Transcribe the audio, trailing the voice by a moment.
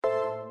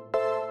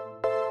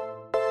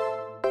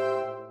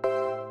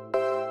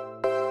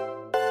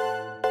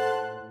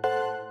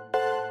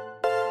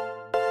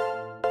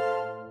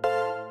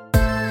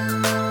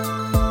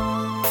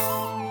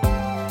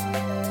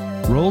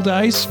Roll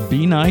dice,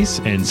 be nice,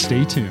 and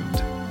stay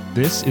tuned.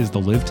 This is the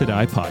Live to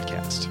Die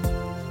podcast.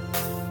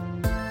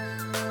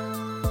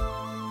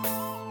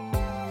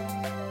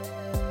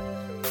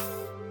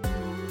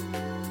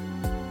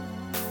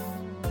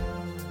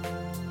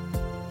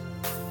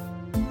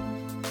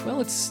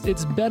 Well,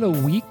 it's been a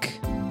week.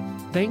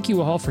 Thank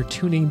you all for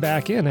tuning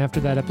back in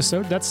after that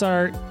episode.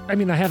 I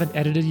haven't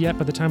edited yet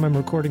by the time I'm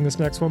recording this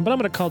next one, but I'm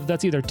going to call it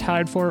that's either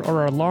tied for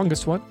or our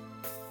longest one.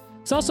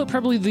 It's also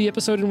probably the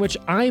episode in which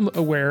I'm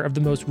aware of the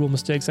most rule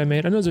mistakes I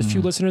made. I know there's a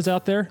few listeners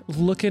out there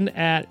looking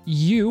at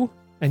you,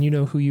 and you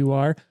know who you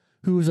are,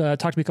 who's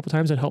talked to me a couple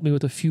times and helped me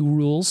with a few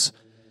rules.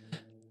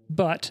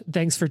 But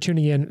thanks for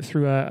tuning in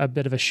through a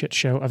bit of a shit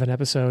show of an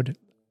episode.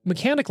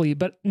 Mechanically,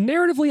 but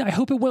narratively, I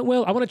hope it went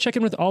well. I want to check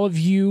in with all of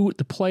you,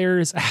 the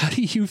players. How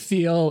do you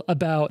feel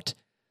about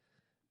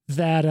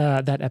that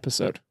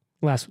episode,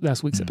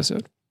 last week's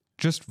episode?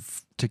 Just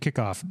to kick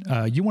off,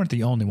 you weren't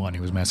the only one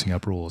who was messing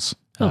up rules.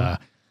 Oh.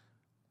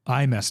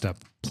 I messed up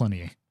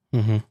plenty.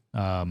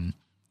 Mm-hmm.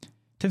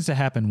 Tends to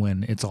happen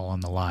when it's all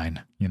on the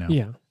line, you know?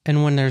 Yeah.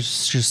 And when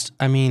there's just,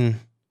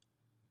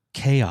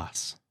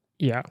 chaos.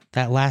 Yeah.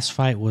 That last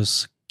fight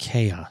was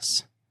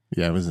chaos.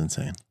 Yeah, it was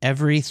insane.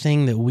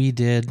 Everything that we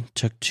did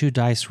took 2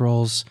 dice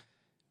rolls,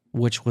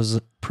 which was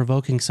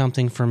provoking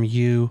something from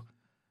you.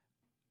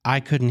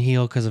 I couldn't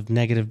heal because of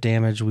negative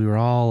damage. We were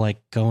all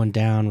like going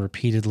down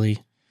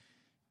repeatedly.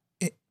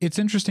 It's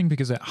interesting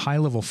because at high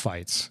level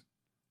fights,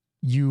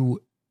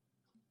 you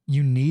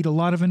need a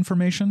lot of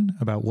information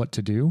about what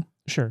to do.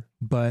 Sure.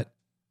 But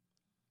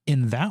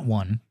in that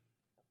one,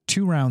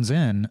 2 rounds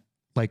in,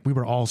 like we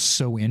were all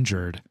so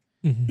injured.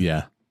 Mm-hmm.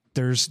 Yeah.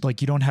 There's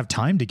like, you don't have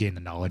time to gain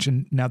the knowledge.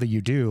 And now that you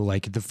do,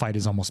 like the fight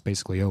is almost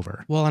basically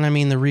over. Well,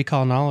 and the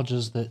recall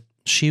knowledges that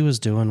she was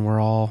doing were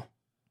all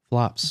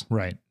flops.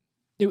 Right.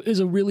 It was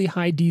a really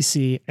high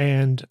DC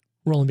and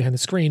rolling behind the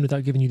screen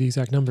without giving you the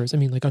exact numbers.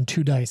 Like on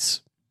 2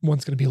 dice,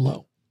 one's going to be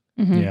low.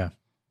 Mm-hmm. Yeah.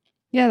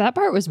 Yeah, that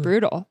part was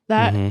brutal.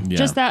 That Mhm.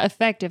 just that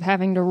effect of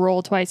having to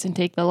roll twice and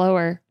take the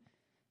lower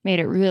made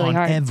it really On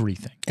hard.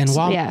 everything. And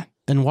Yeah.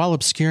 while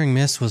Obscuring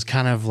Mist was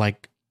kind of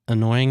like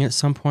annoying at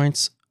some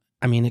points,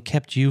 it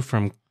kept you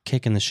from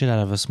kicking the shit out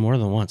of us more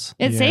than once.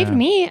 It Yeah. saved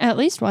me at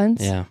least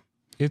once. Yeah.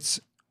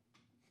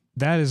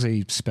 That is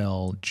a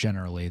spell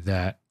generally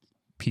that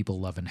people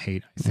love and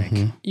hate, I think.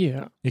 Mhm.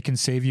 Yeah. It can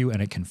save you and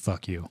it can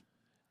fuck you.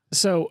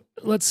 So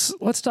let's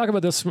talk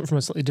about this from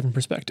a slightly different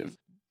perspective.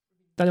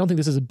 I don't think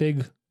this is a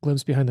big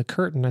glimpse behind the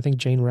curtain. I think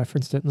Jane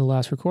referenced it in the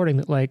last recording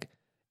that like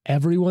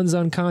everyone's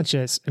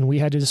unconscious and we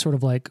had to just sort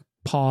of like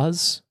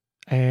pause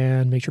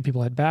and make sure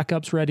people had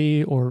backups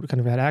ready or kind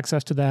of had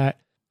access to that.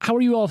 How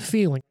are you all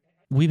feeling?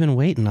 We've been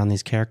waiting on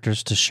these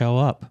characters to show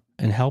up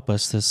and help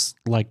us. As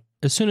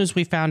soon as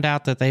we found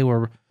out that they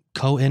were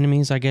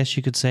co-enemies, I guess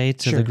you could say,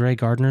 to Sure. the Grey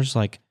Gardeners,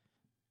 like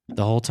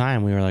the whole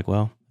time we were like,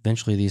 well,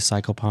 eventually these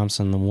Psychopomps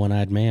and the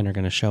One-Eyed Man are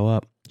going to show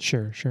up.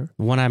 Sure. The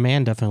One-Eyed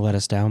Man definitely let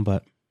us down,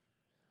 but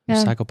the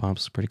Yeah. Psychopomps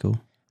is pretty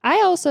cool.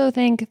 I also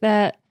think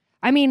that,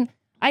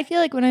 I feel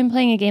like when I'm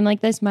playing a game like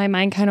this, my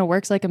mind kind of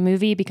works like a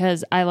movie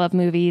because I love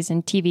movies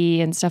and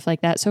TV and stuff like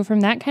that. So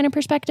from that kind of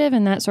perspective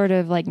and that sort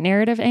of like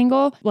narrative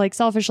angle, like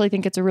selfishly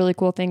think it's a really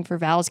cool thing for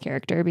Val's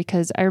character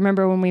because I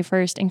remember when we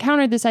first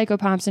encountered the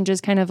Psychopomps and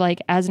just kind of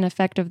like as an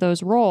effect of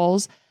those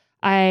roles,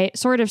 I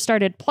sort of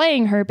started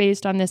playing her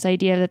based on this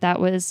idea that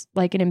was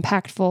like an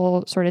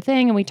impactful sort of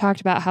thing. And we talked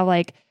about how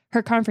like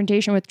her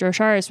confrontation with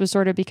Drosharis was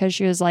sort of because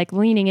she was like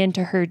leaning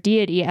into her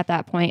deity at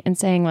that point and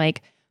saying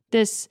like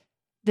this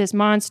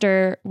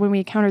monster, when we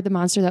encountered the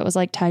monster that was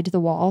like tied to the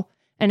wall,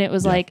 and it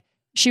was like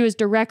she was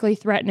directly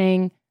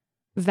threatening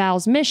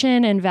Val's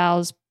mission and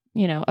Val's,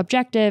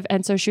 objective.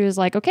 And so she was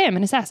like, okay, I'm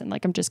an assassin.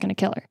 Like, I'm just going to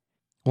kill her.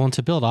 Well, and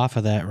to build off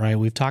of that, right,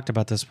 we've talked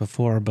about this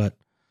before, but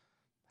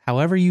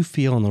however you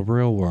feel in the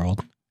real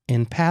world,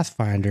 in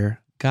Pathfinder,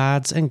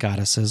 gods and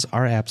goddesses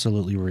are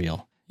absolutely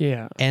real.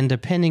 Yeah. And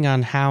depending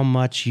on how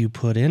much you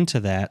put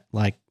into that,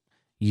 like,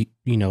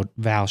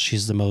 Val,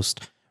 she's the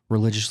most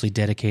religiously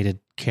dedicated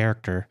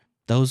character.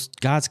 Those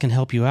gods can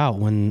help you out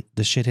when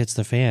the shit hits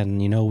the fan.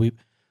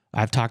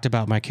 I've talked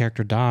about my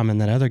character Dom in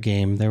that other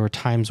game. There were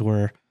times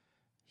where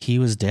he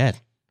was dead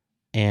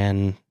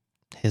and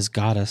his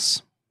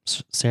goddess,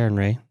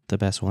 Sarenrae, the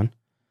best one,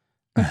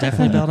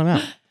 definitely bailed him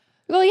out.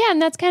 Well, yeah.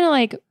 And that's kind of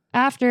like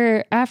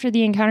after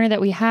the encounter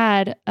that we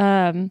had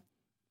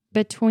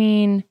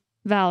between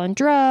Val and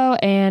Dro,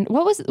 and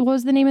what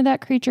was the name of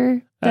that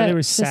creature? They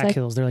were sack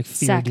hills. They're like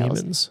fear sack hills.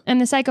 demons.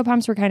 And the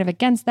Psychopomps were kind of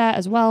against that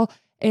as well.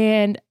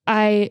 And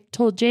I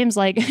told James,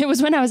 like, it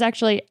was when I was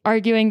actually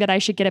arguing that I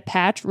should get a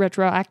patch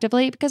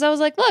retroactively because I was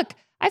like, look,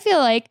 I feel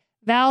like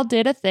Val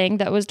did a thing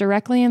that was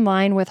directly in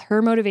line with her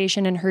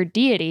motivation and her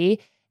deity.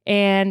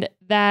 And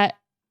that,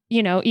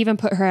 even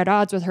put her at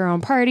odds with her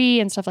own party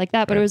and stuff like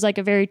that. But it was like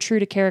a very true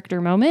to character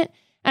moment.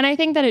 And I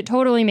think that it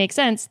totally makes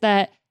sense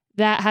that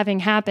having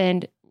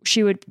happened,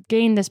 she would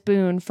gain this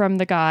boon from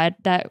the god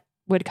that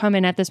would come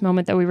in at this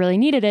moment that we really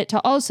needed it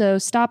to also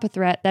stop a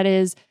threat that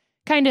is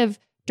kind of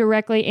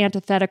directly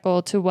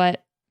antithetical to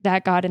what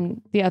that god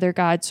and the other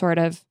god sort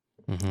of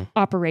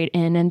operate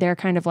in, and their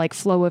kind of like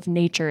flow of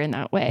nature in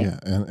that way. Yeah,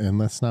 and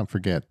let's not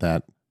forget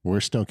that we're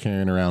still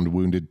carrying around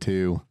Wounded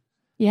 2.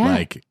 Yeah.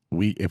 Like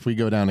if we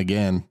go down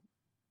again,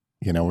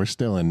 we're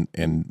still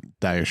in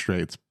dire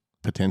straits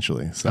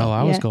potentially. So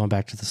I was going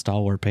back to the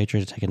Stalwart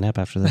Patriot to take a nap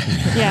after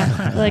that.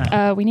 Yeah.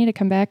 Like, we need to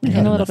come back we in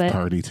had a little enough bit.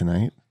 party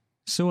tonight.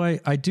 So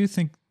I do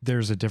think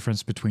there's a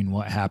difference between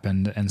what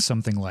happened and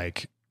something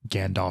like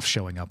Gandalf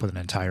showing up with an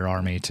entire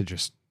army to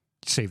just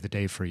save the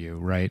day for you,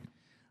 right?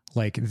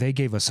 Like they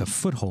gave us a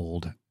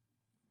foothold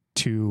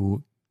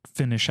to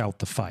finish out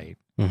the fight,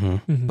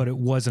 but it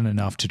wasn't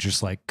enough to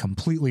just like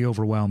completely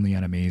overwhelm the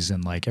enemies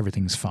and like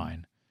everything's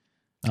fine.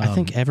 I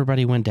think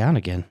everybody went down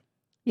again.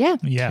 Yeah.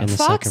 In the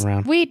Fox, second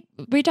round.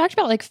 we talked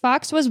about like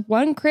Fox was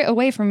one crit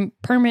away from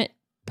perma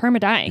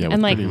dying. Yeah, with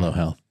and like, pretty low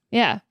health.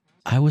 yeah.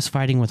 I was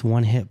fighting with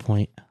 1 hit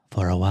point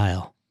for a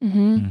while.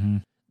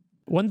 One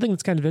thing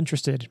that's kind of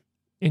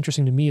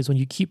interesting to me is when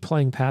you keep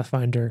playing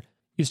Pathfinder,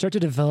 you start to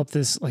develop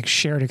this like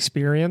shared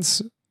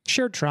experience.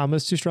 Shared trauma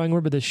is too strong a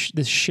word, but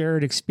this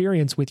shared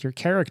experience with your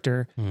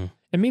character.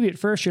 And maybe at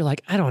first you're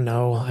like, I don't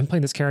know, I'm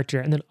playing this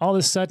character. And then all of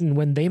a sudden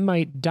when they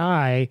might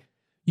die,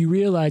 you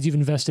realize you've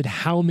invested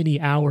how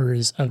many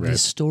hours of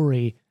this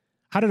story.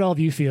 How did all of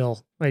you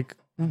feel like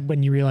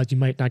when you realized you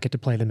might not get to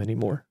play them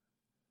anymore?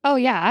 Oh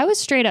yeah, I was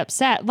straight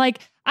upset. Like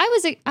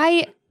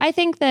I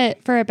think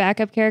that for a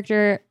backup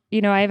character,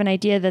 I have an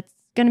idea that's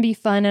going to be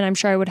fun, and I'm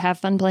sure I would have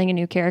fun playing a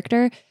new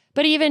character.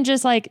 But even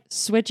just like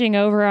switching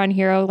over on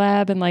Hero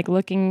Lab and like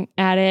looking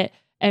at it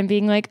and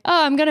being like,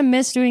 oh, I'm going to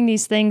miss doing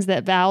these things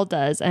that Val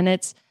does.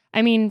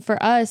 And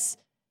for us,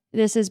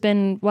 this has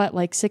been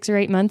like 6 or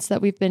 8 months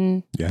that we've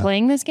been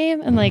playing this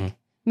game and like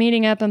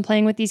meeting up and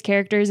playing with these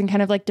characters and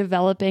kind of like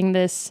developing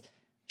this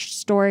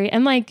story.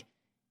 And like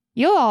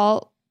you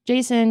all,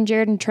 Jason,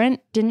 Jared, and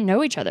Trent didn't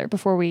know each other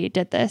before we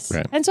did this.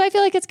 Right. And so I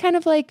feel like it's kind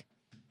of like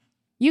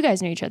you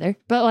guys knew each other,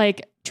 but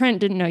like Trent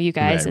didn't know you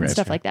guys and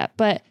stuff like that.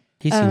 But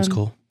he seems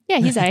cool. Yeah,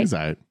 he's all right. He's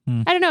all right.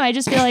 I don't know. I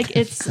just feel like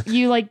it's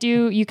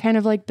you kind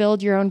of like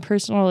build your own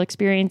personal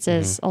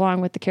experiences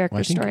along with the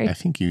character story. I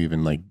think you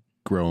even like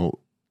grow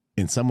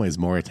in some ways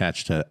more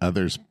attached to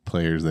others'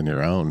 players than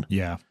your own.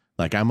 Yeah.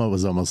 Like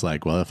was almost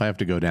like, well, if I have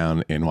to go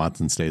down and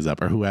Watson stays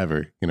up or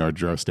whoever, or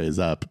Dro stays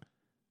up,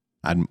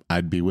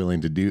 I'd be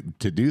willing to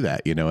do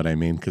that. You know what I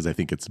mean? Because I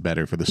think it's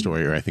better for the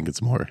story, or I think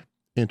it's more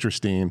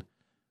interesting,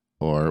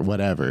 or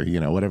whatever.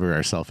 Whatever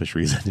our selfish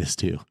reason is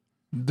too.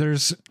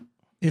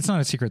 It's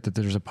not a secret that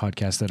there's a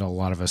podcast that a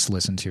lot of us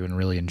listen to and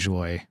really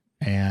enjoy,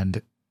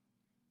 and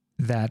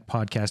that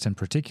podcast in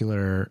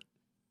particular,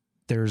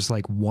 there's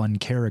like one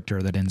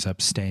character that ends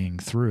up staying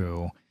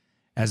through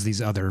as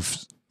these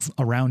others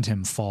around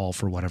him fall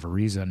for whatever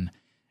reason,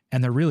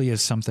 and there really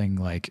is something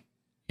like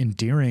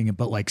endearing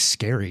but like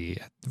scary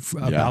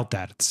about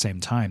that at the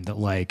same time, that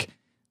like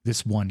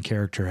this one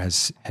character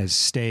has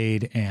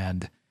stayed,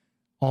 and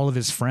all of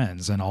his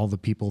friends and all the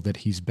people that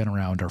he's been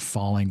around are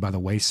falling by the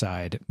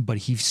wayside, but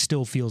he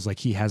still feels like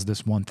he has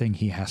this one thing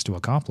he has to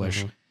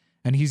accomplish,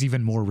 and he's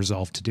even more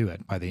resolved to do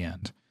it by the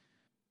end.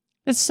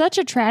 It's such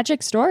a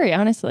tragic story,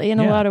 honestly, in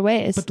a lot of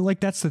ways. But like,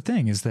 that's the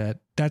thing, is that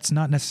that's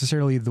not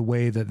necessarily the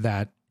way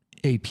that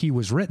AP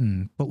was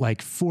written, but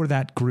like for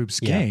that group's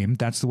game,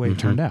 that's the way it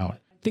turned out.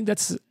 I think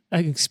that's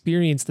an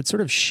experience that's sort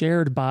of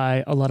shared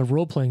by a lot of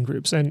role-playing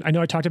groups. And I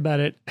know I talked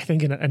about it, I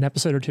think in an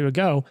episode or two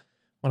ago,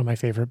 one of my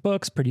favorite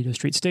books, Perdido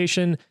Street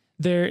Station.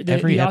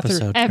 Every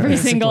episode. Every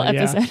single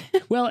episode.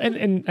 Well,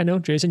 and I know,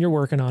 Jason, you're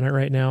working on it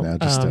right now. Now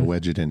just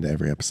wedge it into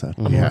every episode.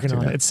 I'm working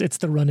on it. It's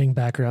the running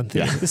background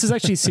thing. Yeah. This is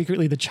actually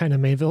secretly the China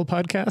Mayville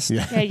podcast.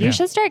 Yeah, you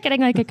should start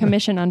getting like a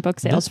commission on book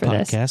sales for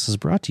this. This podcast is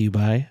brought to you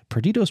by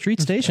Perdido Street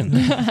Station.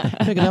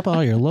 Pick it up at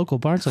all your local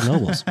Barnes &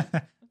 Nobles.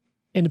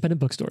 Independent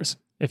bookstores,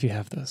 if you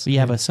have those.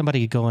 Yeah, but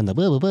somebody going the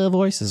blah, blah, blah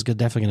voice is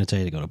definitely going to tell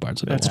you to go to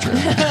Barnes & Noble. That's true. To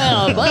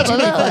be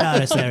quite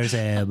honest, there's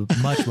a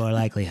much more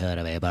likelihood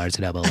of a Barnes &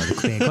 Noble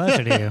being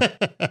closer to you.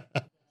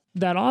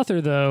 That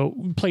author, though,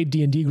 played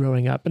D&D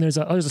growing up, and there's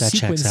a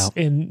sequence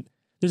in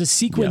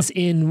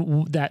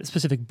that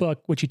specific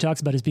book which he talks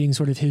about as being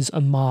sort of his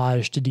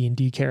homage to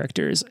D&D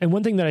characters. And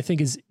one thing that I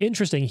think is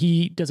interesting,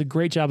 he does a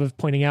great job of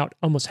pointing out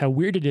almost how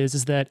weird it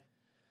is that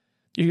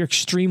you're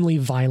extremely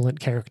violent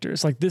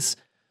characters. Like this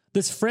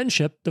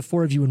friendship, the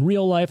four of you in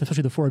real life,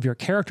 especially the four of your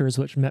characters,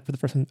 which met for the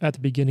first time at the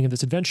beginning of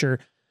this adventure,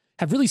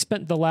 have really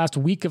spent the last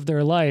week of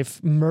their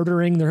life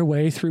murdering their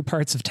way through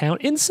parts of town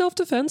in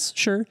self-defense,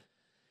 sure.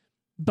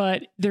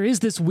 But there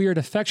is this weird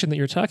affection that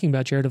you're talking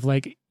about, Jared, of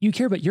like, you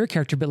care about your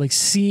character, but like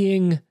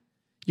seeing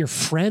your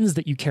friends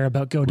that you care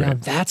about go down,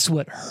 that's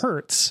what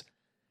hurts.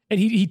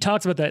 And he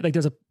talks about that. Like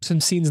there's some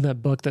scenes in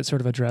that book that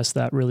sort of address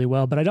that really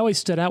well. But it always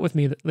stood out with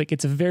me that like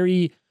it's a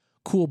very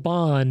cool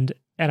bond.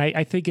 And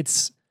I think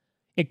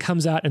it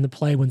comes out in the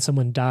play when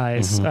someone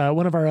dies.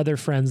 One of our other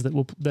friends that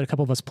a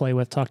couple of us play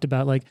with talked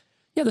about like,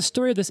 yeah, the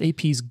story of this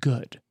AP is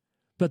good,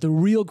 but the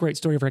real great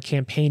story of our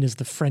campaign is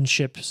the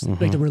friendships,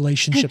 like the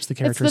relationships the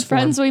characters It's the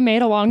friends we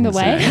made along the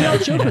way. We all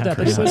joke with that.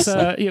 But it was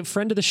a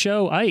friend of the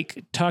show,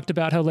 Ike, talked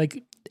about how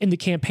like in the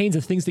campaigns,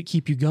 the things that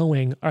keep you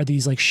going are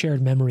these like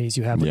shared memories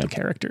you have with the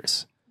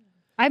characters.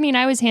 I mean,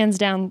 I was hands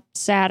down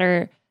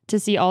sadder to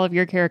see all of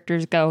your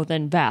characters go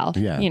than Val.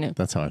 Yeah, you know,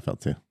 that's how I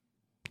felt too.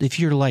 If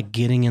you're like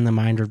getting in the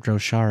mind of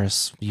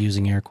Drosharis,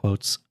 using air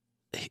quotes,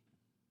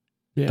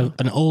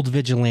 an old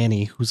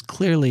vigilante who's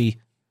clearly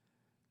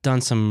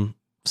done some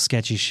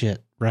sketchy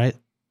shit, right?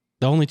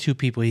 The only two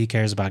people he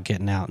cares about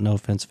getting out, no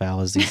offense,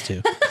 Val, is these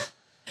two.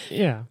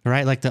 Yeah.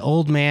 Right? Like the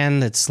old man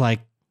that's like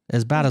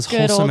about as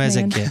Good wholesome old as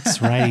man. it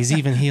gets, right? He's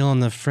even healing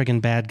the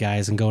friggin' bad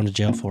guys and going to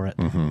jail for it,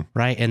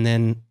 right? And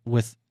then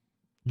with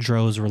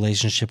Dro's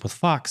relationship with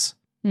Fox,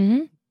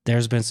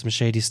 there's been some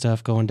shady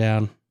stuff going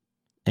down.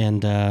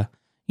 And,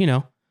 you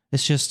know,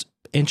 it's just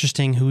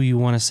interesting who you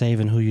want to save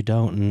and who you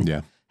don't.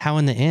 And how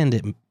in the end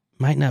it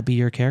might not be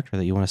your character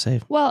that you want to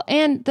save. Well,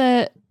 and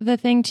the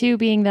thing too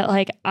being that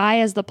like I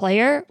as the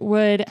player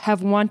would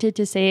have wanted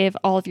to save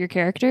all of your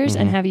characters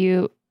and have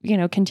you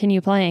know,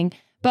 continue playing.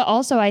 But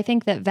also I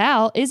think that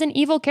Val is an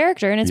evil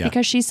character and it's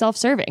because she's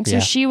self-serving. So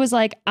she was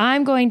like,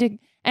 I'm going to,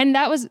 and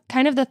that was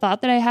kind of the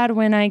thought that I had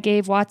when I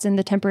gave Watson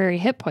the temporary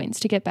hit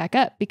points to get back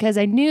up, because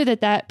I knew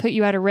that that put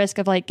you at a risk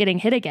of like getting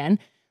hit again.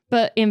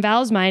 But in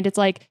Val's mind, it's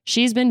like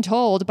she's been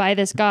told by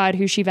this god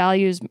who she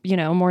values, you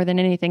know, more than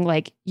anything,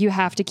 like, you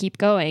have to keep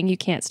going. You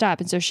can't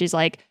stop. And so she's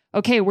like,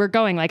 okay, we're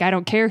going. Like, I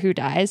don't care who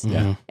dies.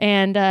 Yeah.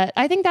 And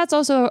I think that's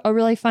also a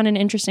really fun and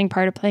interesting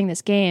part of playing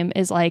this game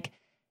is like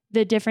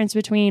the difference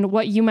between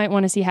what you might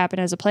want to see happen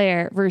as a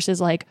player versus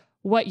like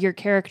what your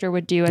character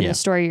would do in the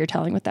story you're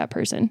telling with that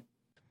person.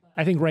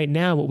 I think right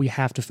now what we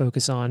have to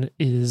focus on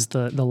is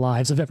the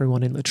lives of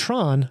everyone in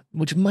Latron,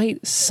 which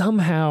might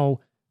somehow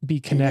be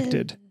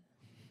connected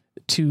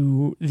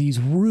to these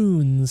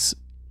runes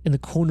in the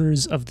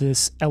corners of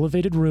this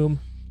elevated room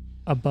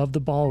above the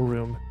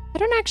ballroom. I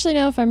don't actually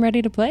know if I'm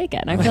ready to play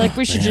again. I feel like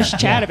we should just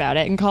chat about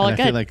it and call it I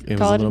good. feel like it was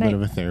Call a it little bit night.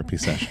 of a therapy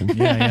session. You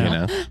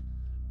know?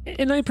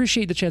 And I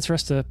appreciate the chance for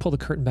us to pull the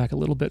curtain back a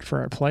little bit for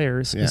our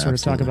players and sort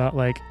of talk about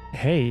like,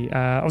 hey,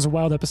 it was a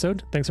wild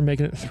episode. Thanks for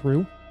making it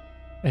through.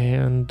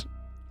 And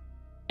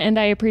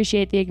I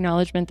appreciate the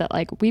acknowledgement that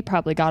like we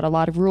probably got a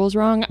lot of rules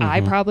wrong.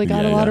 I probably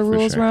got a lot of for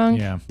rules sure. wrong.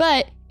 Yeah.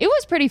 But it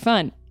was pretty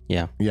fun.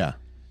 Yeah. Yeah.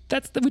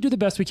 we do the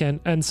best we can.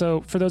 And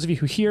so for those of you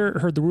who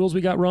heard the rules we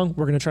got wrong,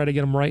 we're going to try to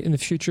get them right in the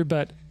future.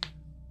 But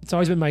it's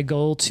always been my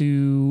goal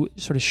to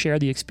sort of share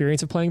the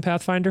experience of playing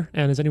Pathfinder.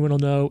 And as anyone will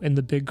know, in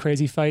the big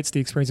crazy fights, the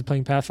experience of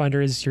playing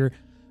Pathfinder is you're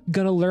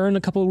going to learn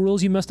a couple of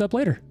rules you messed up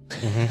later.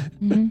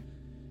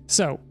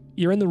 So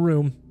you're in the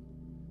room.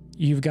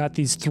 You've got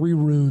these 3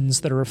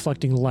 runes that are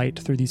reflecting light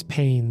through these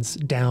panes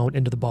down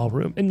into the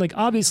ballroom. And like,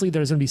 obviously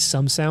there's going to be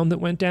some sound that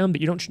went down,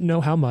 but you don't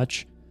know how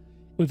much.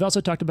 We've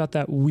also talked about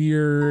that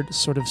weird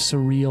sort of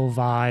surreal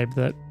vibe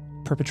that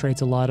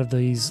perpetrates a lot of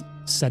these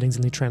settings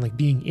in Latron, like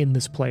being in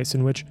this place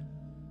in which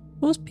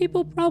most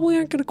people probably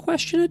aren't going to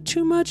question it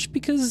too much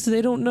because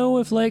they don't know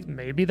if like,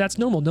 maybe that's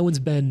normal. No one's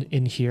been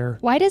in here.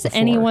 Why does before.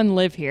 anyone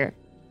live here?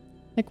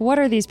 Like, what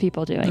are these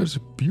people doing? There's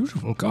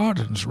beautiful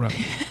gardens around.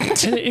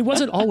 And it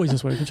wasn't always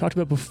this way. We talked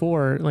about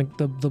before, like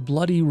the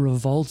bloody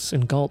revolts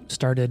in Galt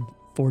started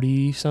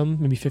 40-some,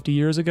 maybe 50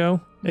 years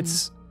ago.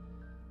 It's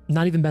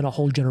not even been a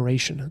whole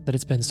generation that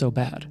it's been so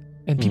bad.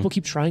 And people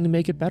keep trying to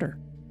make it better.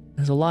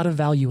 There's a lot of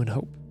value and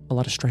hope, a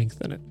lot of strength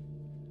in it.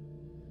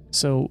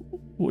 So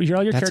all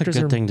your That's characters a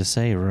good are... thing to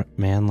say,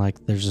 man.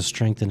 Like, there's a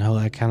strength and hope.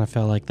 I kind of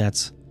felt like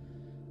that's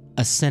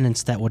a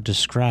sentence that would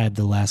describe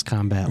the last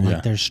combat.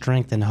 Like, there's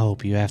strength and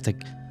hope. You have to...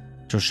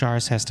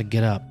 Drosharis has to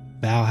get up.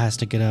 Val has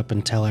to get up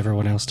and tell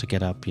everyone else to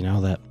get up. You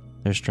know, that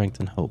there's strength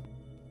and hope.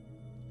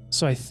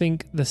 So I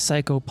think the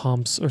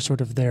psychopomps are sort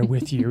of there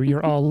with you.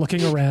 You're all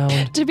looking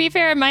around. To be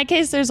fair, in my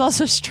case, there's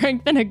also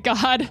strength in a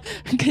god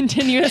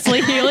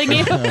continuously healing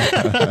you.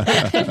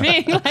 And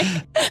being like,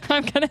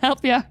 I'm going to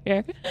help you out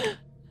here.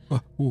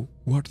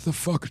 What the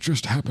fuck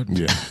just happened?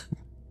 Yeah.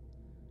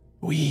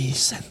 We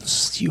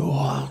sensed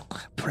your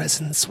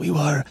presence. We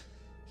were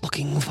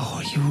looking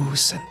for you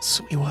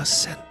since we were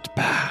sent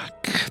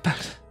back.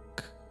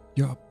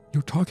 You're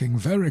talking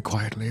very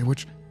quietly,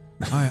 which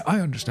I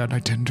understand. I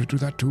tend to do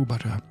that too,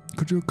 but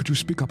could you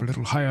speak up a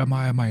little higher?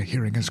 My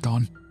hearing is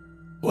gone.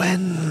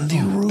 When the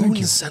thank you.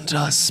 runes sent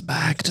us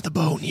back to the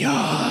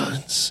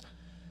boneyards,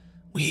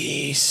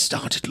 we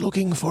started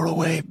looking for a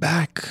way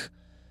back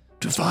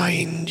to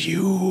find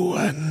you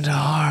and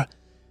our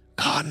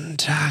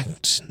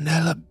contact,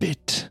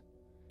 Nelabit.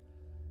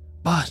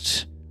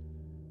 But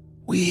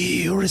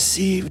we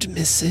received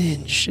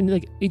message. And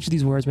like each of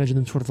these words, imagine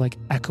them sort of like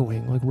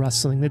echoing, like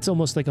rustling. It's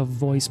almost like a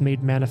voice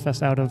made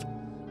manifest out of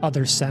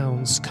other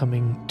sounds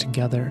coming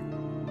together.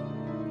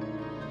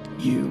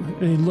 And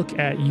they look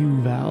at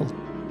you, Val.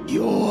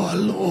 Your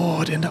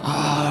lord and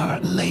our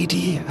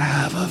lady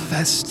have a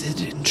vested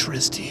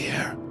interest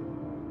here.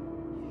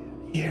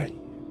 Here.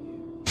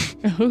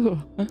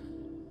 Ooh.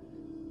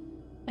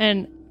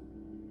 And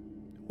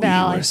We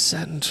Val, were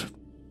sent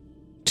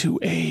to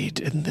aid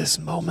in this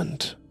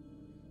moment.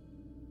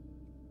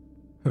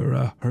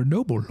 Her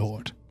noble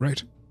lord,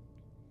 right?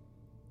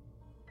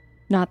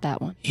 not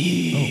that one.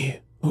 He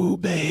who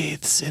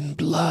bathes in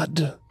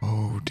blood.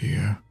 Oh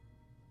dear.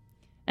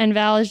 And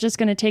Val is just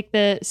going to take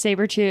the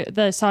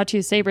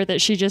sawtooth saber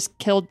that she just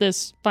killed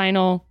this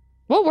final.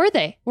 What were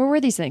they? What were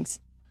these things?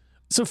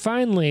 So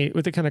finally,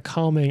 with the kind of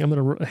calming, I'm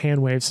going to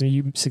hand wave, so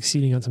you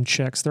succeeding on some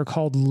checks. They're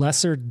called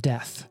Lesser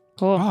Death.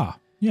 Cool. Ah,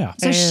 yeah.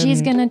 So she's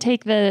And- going to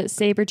take the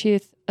saber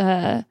tooth.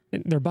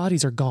 Their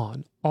bodies are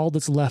gone. All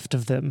that's left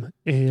of them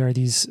are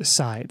these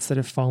sides that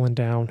have fallen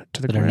down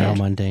to the That are now ground.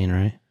 mundane,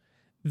 right?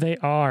 They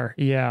are,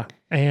 yeah.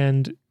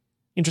 And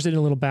interested in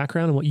a little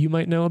background on what you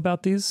might know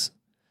about these?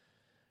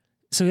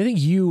 So I think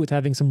you, with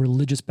having some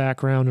religious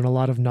background and a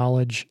lot of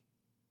knowledge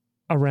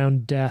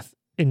around death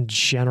in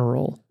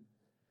general,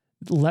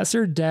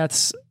 lesser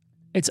deaths,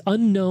 it's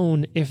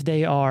unknown if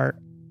they are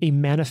a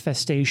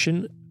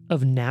manifestation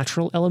of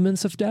natural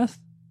elements of death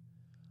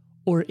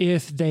or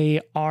if they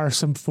are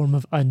some form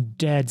of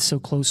undead so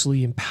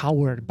closely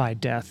empowered by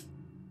death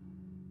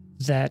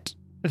that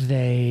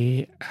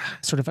they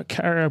sort of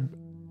are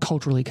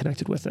culturally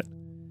connected with it.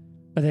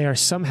 But they are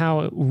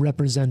somehow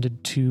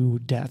represented to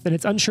death. And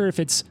it's unsure if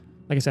it's,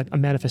 like I said, a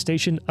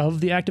manifestation of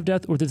the act of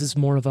death or this is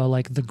more of a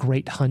like the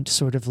great hunt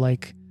sort of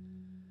like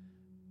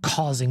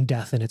causing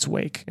death in its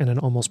wake in an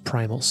almost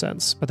primal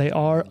sense. But they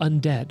are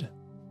undead.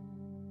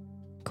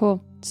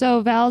 Cool.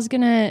 So Val's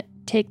going to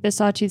take the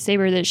sawtooth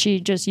saber that she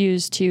just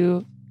used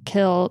to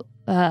kill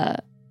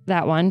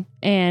that one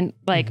and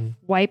like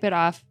wipe it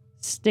off,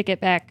 stick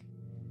it back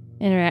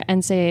in her,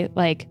 and say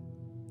like,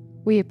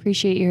 we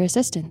appreciate your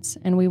assistance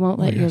and we won't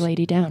let your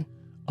lady down.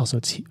 Also,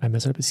 I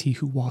messed it up. It's he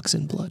who walks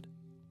in blood.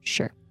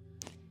 Sure.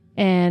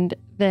 And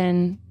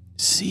then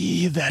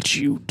See that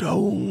you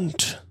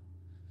don't.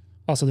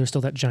 Also, there's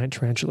still that giant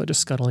tarantula just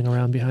scuttling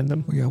around behind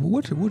them. Yeah,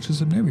 well, what is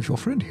the name of your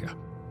friend here?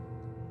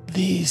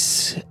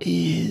 This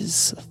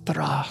is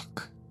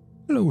Thrak.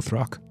 Hello,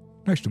 Thrak.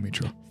 Nice to meet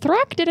you.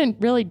 Thrak didn't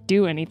really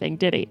do anything,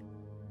 did he?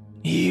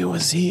 He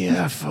was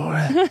here for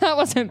That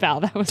wasn't Val.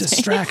 That was me.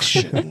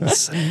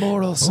 distractions and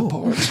moral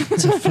support.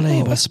 It's a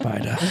flavor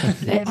spider.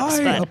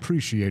 I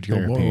appreciate your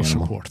Therapy moral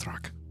animal. support,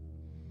 Thrak.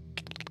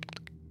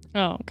 Oh,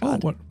 Oh,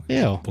 God. what?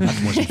 Ew. Well,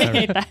 that wasn't I very,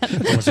 hate that.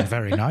 that wasn't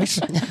very nice.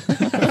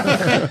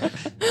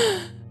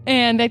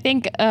 And I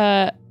think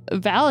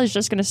Val is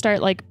just going to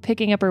start like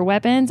picking up her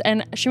weapons,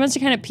 and she wants to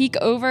kind of peek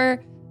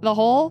over the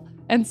hole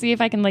and see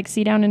if I can like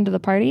see down into the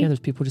party. Yeah, there's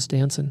people just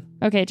dancing.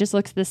 Okay, it just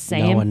looks the No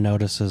same. one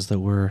notices that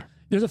we're.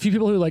 There's a few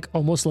people who like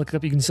almost look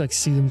up. You can just like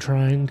see them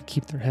trying to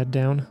keep their head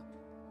down.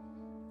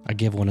 I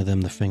give one of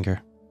them the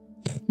finger.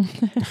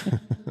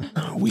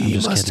 We I'm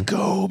just must kidding.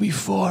 go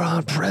before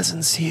our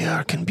presence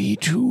here can be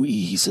too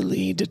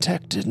easily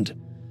detected.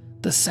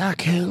 The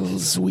Sack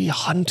Hills we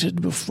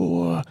hunted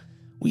before,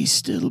 we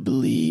still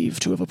believe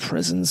to have a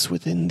presence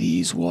within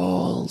these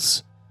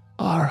walls.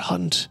 Our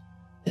hunt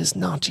is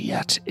not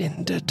yet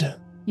ended.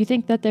 You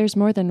think that there's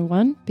more than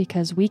one?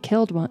 Because we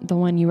killed the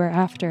one you were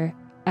after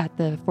at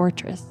the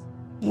fortress.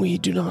 We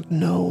do not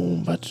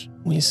know, but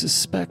we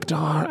suspect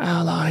our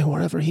ally,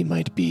 wherever he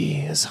might be,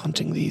 is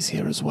hunting these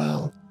here as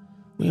well.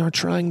 We are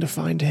trying to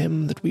find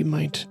him that we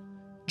might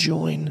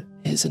join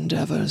his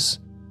endeavors.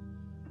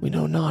 We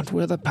know not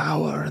where the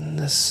power in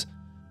this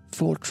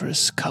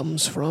fortress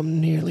comes from,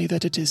 nearly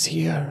that it is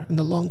here, and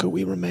the longer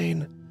we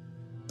remain,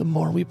 the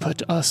more we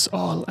put us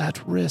all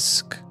at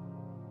risk.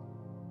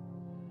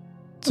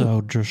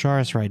 So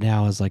Drosharis right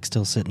now is like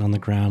still sitting on the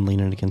ground,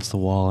 leaning against the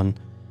wall, and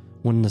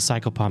when the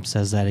psychopomp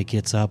says that, it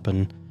gets up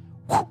and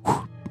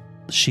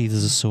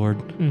sheathes a sword,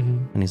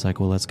 Mm-hmm. and he's like,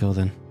 "Well, let's go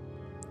then."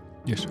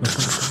 Yes.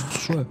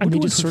 What And do they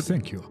I just sort sort-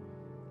 thank you.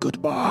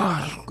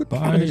 Goodbye. And they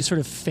Goodbye. just sort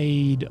of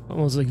fade,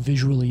 almost like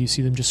visually. You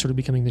see them just sort of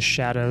becoming the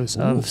shadows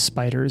Ooh. of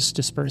spiders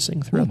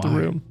dispersing throughout the my.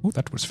 room. Oh,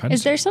 that was fancy.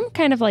 Is there some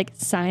kind of like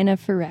sign of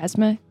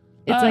Pharasma?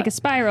 It's Uh, like a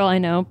spiral, I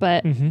know,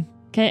 but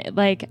Mm-hmm.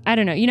 like, I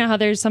don't know. You know how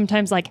there's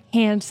sometimes like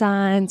hand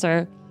signs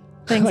or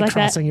things like that?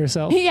 crossing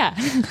yourself. Yeah.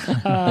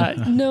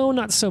 No,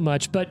 not so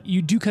much. But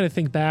you do kind of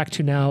think back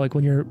to now, like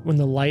when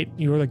the light,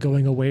 you were like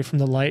going away from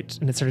the light,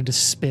 and it started to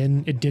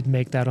spin. It did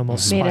make that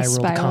almost Made a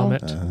spiraled spiral.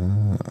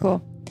 comet.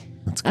 Cool.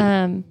 That's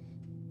good.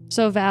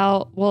 So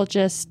Val will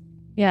just,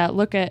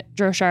 look at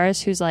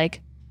Drosharis, who's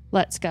like,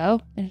 let's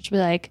go. And she'll be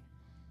like,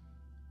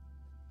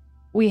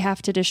 we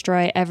have to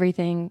destroy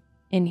everything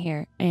in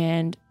here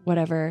and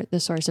whatever the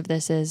source of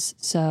this is.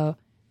 So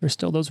There's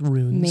still those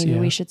runes. maybe yeah.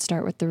 we should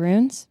start with the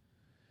runes.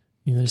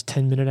 You know, there's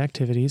 10-minute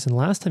activities, and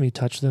last time you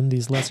touched them,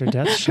 these lesser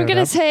deaths I'm showed going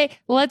to up. say,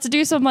 let's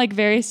do some like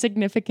very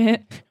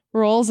significant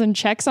rolls and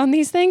checks on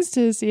these things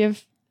to see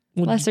if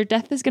Well, lesser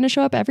death is going to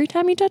show up every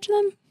time you touch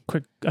them.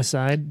 quick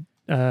aside,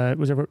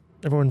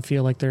 everyone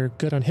feel like they're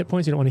good on hit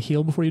points? You don't want to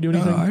heal before you do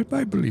anything?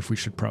 I believe we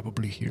should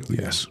probably heal.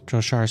 Yes.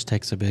 Drosharis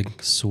takes a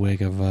big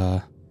swig of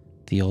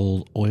the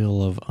old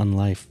oil of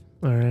unlife.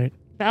 All right.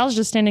 Val's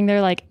just standing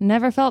there like,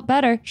 never felt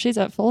better. She's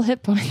at full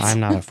hit points. I'm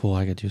not a fool.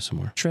 I could do some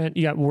more. Trent,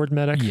 you got ward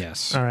medic?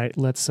 Yes. All right,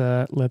 let's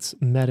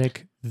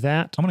medic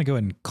that. I'm going to go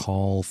ahead and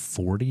call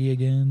 40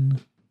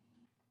 again.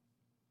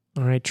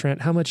 All right,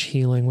 Trent, how much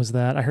healing was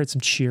that? I heard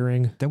some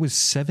cheering. That was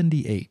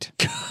 78.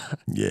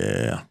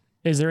 Yeah.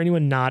 Is there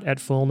anyone not at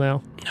full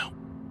now?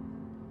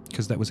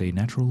 because that was a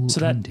natural So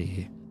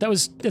 20.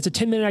 That's a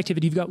 10-minute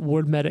activity. You've got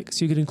ward medic,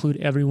 so you could include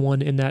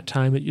everyone in that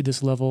time at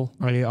this level.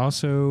 I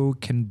also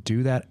can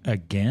do that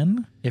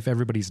again if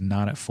everybody's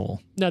not at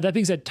full. Now, that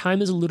being said,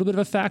 time is a little bit of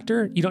a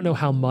factor. You don't know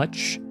how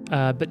much,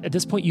 but at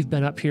this point, you've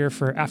been up here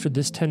for, after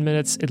this 10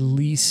 minutes, at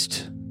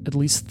least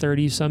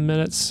 30 some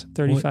minutes,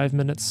 35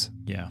 minutes.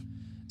 Yeah.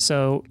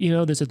 So,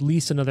 there's at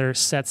least another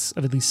sets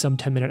of at least some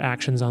 10-minute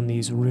actions on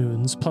these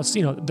runes. Plus,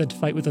 the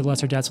fight with the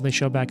lesser deaths when they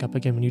show back up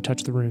again when you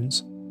touch the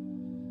runes.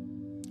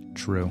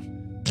 True.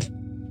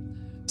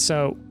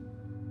 So,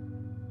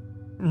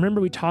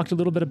 remember we talked a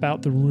little bit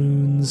about the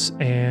runes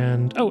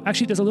and... Oh,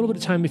 actually, there's a little bit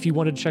of time if you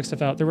wanted to check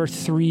stuff out. There were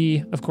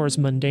 3, of course,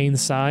 mundane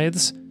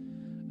scythes.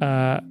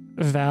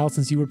 Val,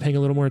 since you were paying a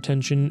little more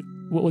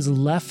attention, what was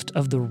left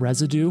of the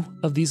residue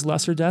of these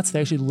lesser deaths, they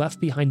actually left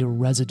behind a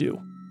residue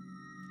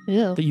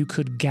Ew. that you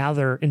could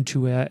gather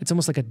into it's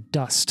almost like a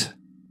dust,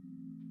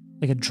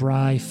 like a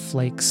dry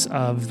flakes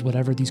of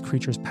whatever these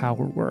creatures'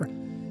 power were.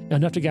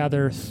 Enough to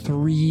gather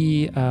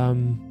 3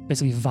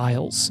 basically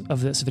vials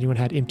of this if anyone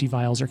had empty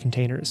vials or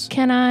containers.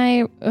 Can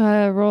I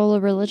roll a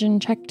religion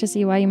check to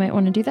see why you might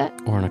want to do that?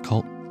 Or an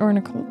occult. Or an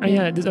occult?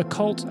 Yeah, there's a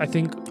cult, I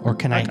think. Or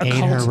can I a aid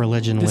cult. her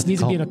religion This with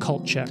needs to be an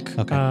occult? occult check.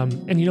 Okay.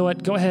 And you know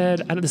what? Go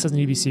ahead. I know this doesn't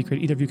need to be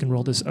secret. Either of you can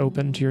roll this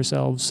open to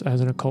yourselves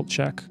as an occult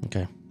check.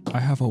 Okay. I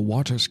have a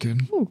water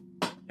skin.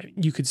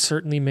 You could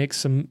certainly make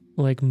some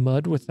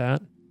mud with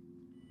that.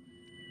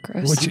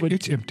 Gross.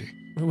 It's empty.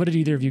 What did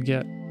either of you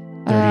get?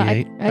 38.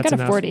 I That's got a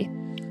enough. 40.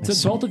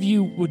 So both of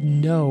you would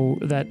know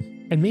that,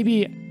 and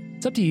maybe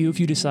it's up to you if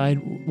you decide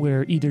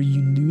where either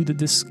you knew that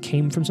this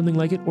came from something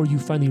like it or you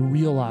finally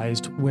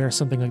realized where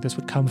something like this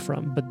would come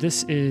from. But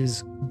this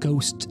is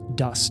ghost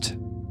dust.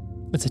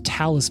 It's a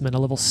talisman, a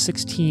level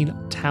 16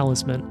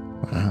 talisman.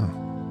 Wow.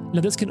 Now,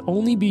 this can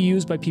only be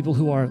used by people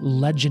who are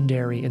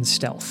legendary in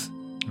stealth.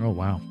 Oh,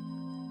 wow.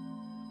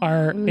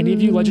 Are any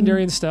of you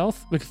legendary in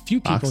stealth? Like a few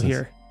people Foxes.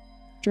 here.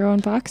 Dro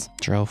and Fox?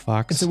 Dro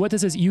Fox. And so what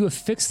this is, you have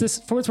fixed this,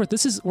 for what's worth,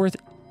 this is worth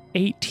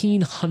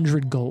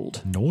 1,800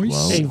 gold. Nice.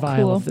 Whoa. A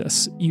vial Cool. of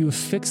this. You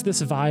affix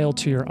this vial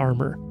to your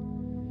armor.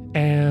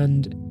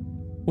 And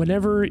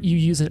whenever you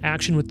use an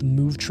action with the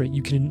move trait,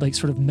 you can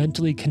sort of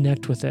mentally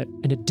connect with it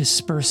and it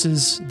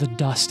disperses the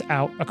dust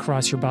out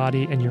across your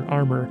body and your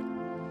armor.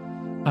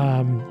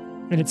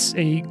 And it's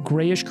a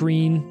grayish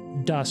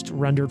green dust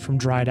rendered from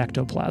dried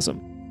ectoplasm.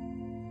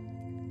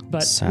 But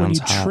when Sounds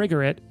you hot.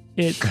 trigger it,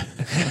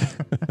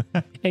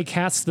 it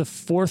casts the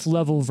 4th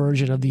level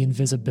version of the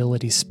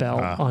invisibility spell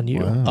on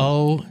you, Wow.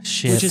 Oh,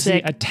 shit. which is the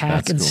Sick. attack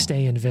That's and cool.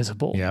 stay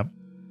invisible. Yep.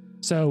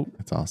 So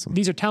That's awesome.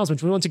 these are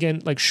talismans. Once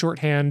again,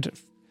 shorthand.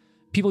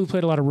 People who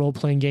played a lot of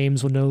role-playing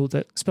games will know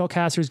that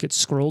spellcasters get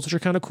scrolls, which are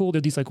kind of cool.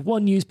 They're these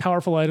one-use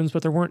powerful items,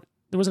 but there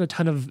wasn't a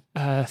ton of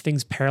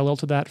things parallel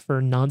to that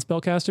for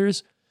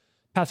non-spellcasters.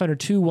 Pathfinder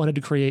 2 wanted to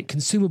create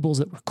consumables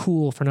that were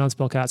cool for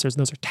non-spellcasters, and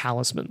those are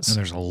talismans. And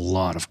there's a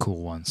lot of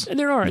cool ones. And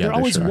there are. Yeah, They're there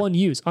always sure are. one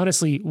use.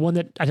 Honestly, one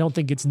that I don't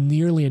think gets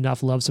nearly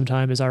enough love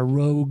sometimes is our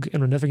rogue,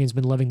 and another game's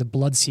been loving the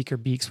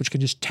Bloodseeker beaks, which can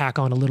just tack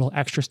on a little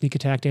extra sneak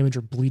attack damage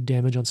or bleed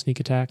damage on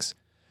sneak attacks.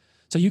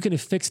 So you can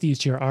affix these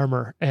to your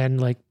armor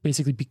and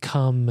basically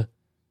become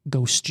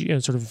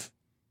sort of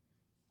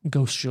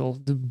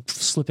ghostial, the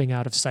slipping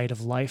out of sight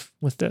of life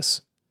with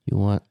this.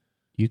 You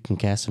can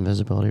cast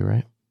invisibility,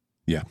 right?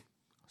 Yeah.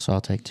 So I'll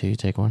take 2, you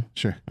take 1.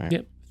 Sure.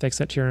 Yep, affix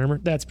that to your armor.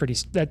 That's pretty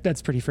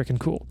freaking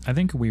cool. I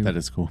think That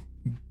is cool.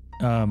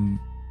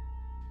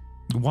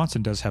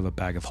 Watson does have a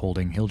bag of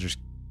holding. He'll just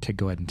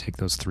go ahead and take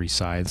those 3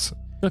 scythes.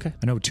 Okay.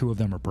 I know 2 of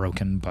them are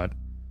broken, but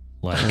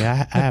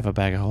Yeah, I have a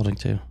bag of holding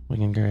too. We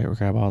can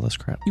grab all this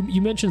crap.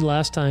 You mentioned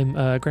last time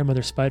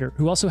Grandmother Spider,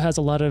 who also has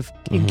a lot of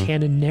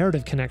in-canon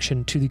narrative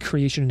connection to the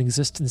creation and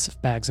existence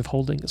of bags of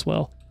holding as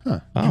well. Oh,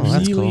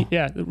 that's cool.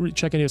 Yeah,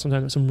 check into it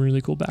sometime. There's some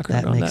really cool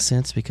background That on makes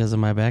sense because of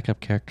my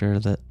backup character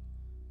that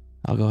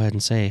I'll go ahead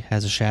and say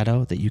has a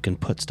shadow that you can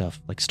put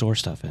stuff, store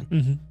stuff in.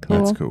 Mm-hmm. Cool.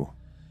 That's cool.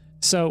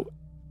 So,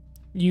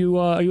 are you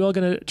all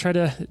going to try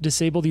to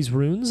disable these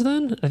runes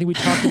then? I think we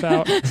talked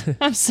about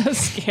I'm so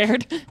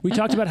scared.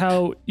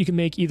 how you can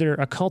make either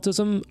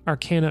occultism,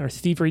 arcana, or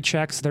thievery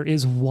checks. There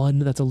is one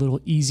that's a little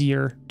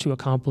easier to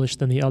accomplish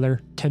than the other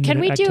 10-minute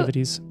we do-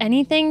 activities.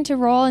 Anything to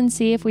roll and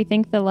see if we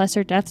think the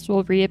lesser deaths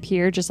will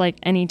reappear just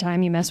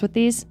anytime you mess with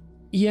these?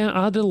 Yeah,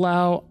 I'd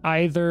allow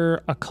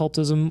either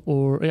occultism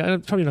or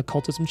probably an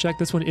occultism check.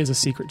 This one is a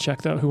secret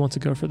check though. Who wants to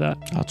go for that?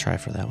 I'll try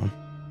for that one.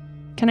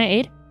 Can I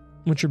aid?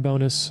 What's your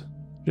bonus,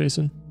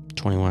 Jason?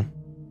 21.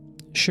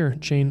 Sure,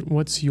 Jane.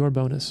 What's your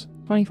bonus?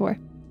 24.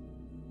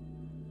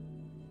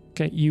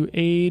 Okay, you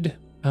aid.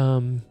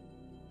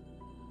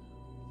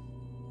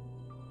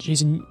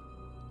 Jason,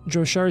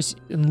 Droshar's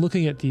in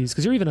looking at these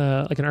because you're even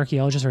an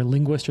archaeologist or a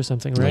linguist or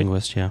something, right?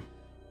 Linguist, yeah.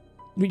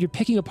 When you're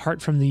picking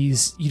apart from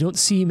these, you don't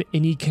see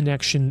any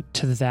connection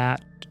to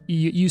that.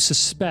 You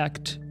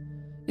suspect,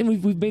 and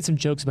we've made some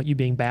jokes about you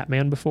being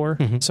Batman before,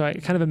 Mhm. so I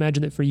kind of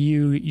imagine that for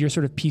you, you're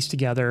sort of pieced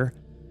together,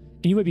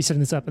 and you might be setting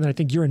this up, and then I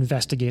think your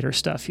investigator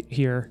stuff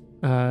here,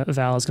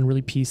 Val, is going to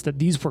really piece that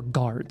these were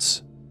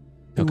guards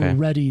who Okay. were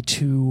ready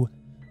to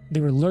They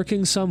were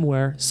lurking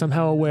somewhere,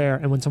 somehow aware,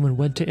 and when someone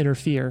went to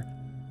interfere.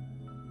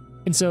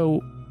 And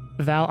so,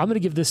 Val, I'm going to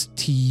give this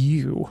to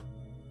you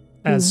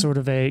as sort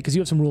of because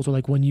you have some rules where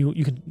like when you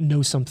can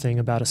know something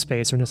about a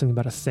space or know something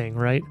about a thing,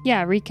 right?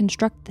 Yeah,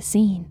 reconstruct the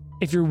scene.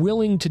 If you're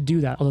willing to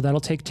do that, although that'll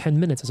take 10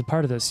 minutes as a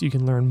part of this, you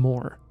can learn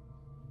more.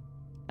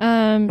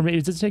 Or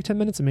maybe, does it take 10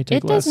 minutes? It may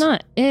take less. It does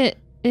not. It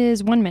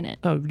is 1 minute.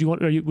 Oh, would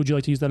you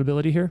like to use that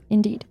ability here?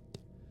 Indeed.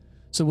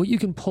 So what you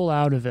can pull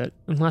out of it,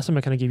 and last time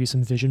I kind of gave you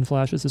some vision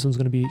flashes, this one's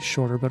going to be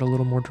shorter but a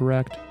little more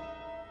direct.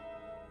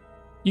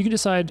 You can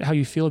decide how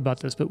you feel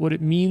about this, but what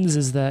it means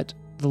is that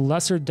the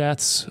lesser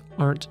deaths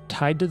aren't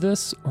tied to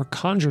this or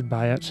conjured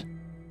by it.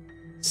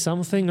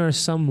 Something or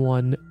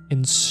someone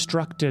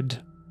instructed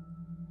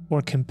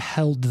or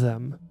compelled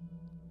them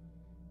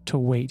to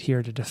wait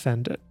here to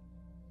defend it.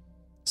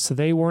 So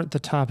they weren't the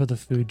top of the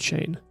food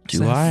chain. It's Do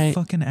that I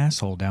fucking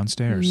asshole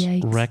downstairs?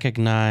 Yikes.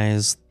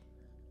 recognize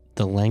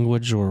the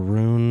language or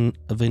rune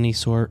of any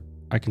sort?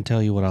 I can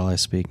tell you what all I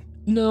speak.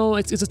 No,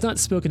 it's not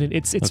spoken in.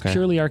 It's Okay.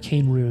 purely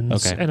arcane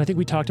runes. Okay. And I think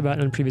we talked about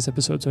it in a previous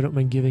episode, so I don't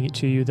mind giving it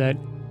to you, that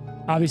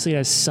obviously it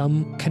has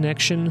some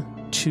connection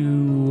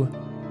to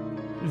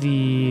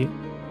the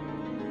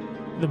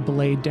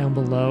blade down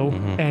below,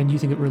 Mhm. and you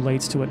think it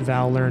relates to what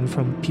Val learned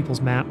from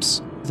people's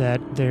maps,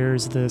 that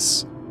there's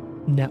this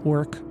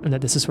network and that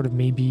this is sort of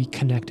maybe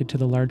connected to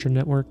the larger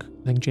network.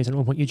 I think Jason, at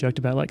one point you joked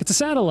about like it's a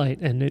satellite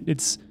and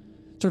it's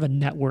sort of a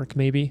network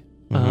maybe.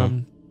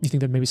 Mhm. You think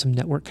there may be some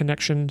network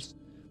connections,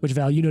 which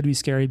Val, you know to be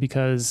scary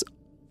because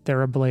there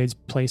are blades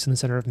placed in the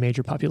center of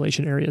major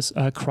population areas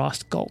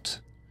across Galt.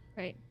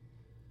 Right.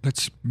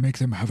 Let's make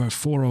them have a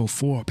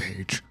 404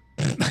 page.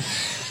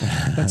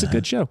 That's a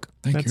good joke.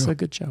 That's you. a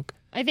good joke.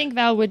 I think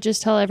Val would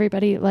just tell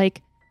everybody,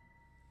 like,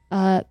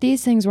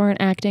 these things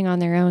weren't acting on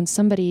their own.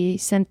 Somebody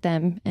sent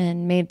them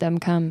and made them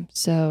come.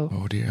 So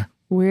Oh dear.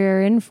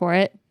 we're in for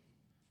it.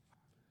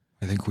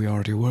 I think we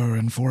already were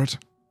in for it.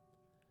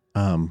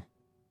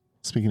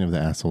 Speaking of the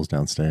assholes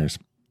downstairs,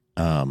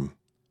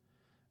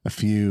 a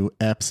few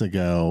eps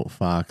ago,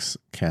 Fox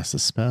cast a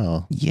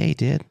spell, Yeah, he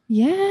did.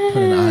 Yeah.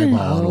 put an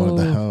eyeball on one of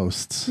the Oh.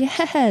 hosts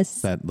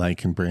Yes. that like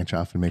can branch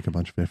off and make a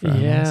bunch of different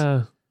eyeballs.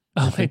 Yeah.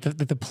 Oh, wait,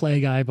 the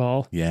plague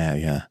eyeball.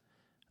 Yeah.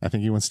 I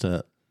think he wants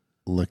to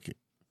look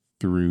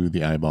through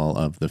the eyeball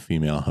of the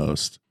female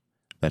host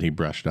that he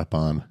brushed up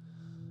on.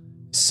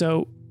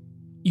 So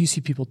you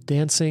see people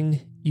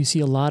dancing. You see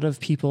a lot of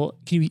people.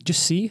 Can you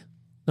just see?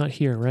 Not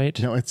here, right?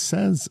 No, it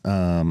says,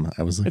 I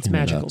was looking It's it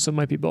magical, up. so it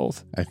might be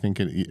both. I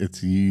think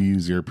it's you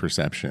use your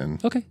perception.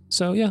 Okay,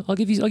 so yeah, I'll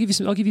give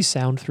you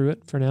sound through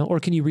it for now. Or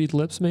can you read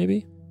lips?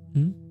 Maybe.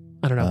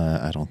 I don't know.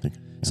 I don't think.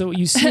 So what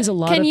you see is a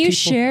lot of Can you people.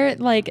 share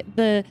like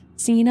the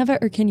scene of it,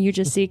 or can you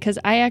just see? Because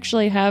I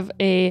actually have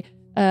a you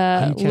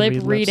can read lip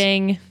lips.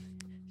 reading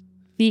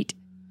feat.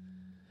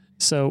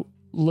 So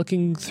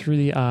looking through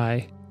the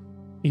eye,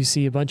 you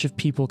see a bunch of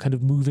people kind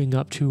of moving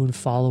up to and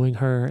following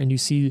her, and you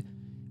see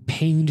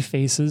pained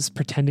faces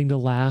pretending to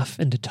laugh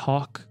and to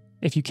talk.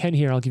 If you can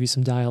hear, I'll give you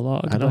some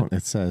dialogue. I don't.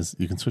 It says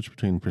you can switch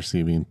between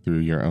perceiving through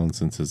your own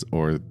senses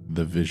or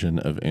the vision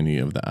of any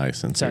of the eye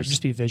sensors. Sorry,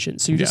 just be vision.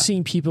 So you're just Yeah.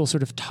 seeing people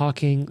sort of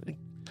talking,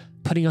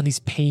 putting on these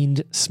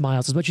pained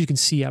smiles as much as you can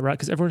see, right?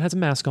 Because everyone has a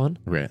mask on.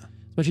 Right.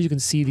 As much as you can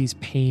see these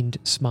pained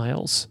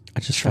smiles. I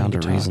just Trying found to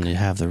a talk. reason to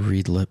have the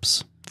read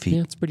lips feat.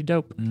 Yeah, it's pretty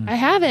dope. I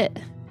have it.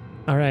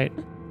 All right.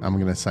 I'm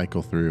going to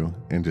cycle through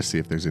and just see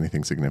if there's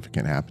anything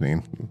significant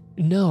happening.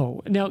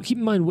 No. Now, keep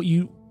in mind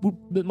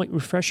that might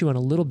refresh you on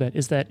a little bit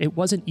is that it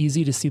wasn't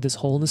easy to see this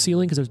hole in the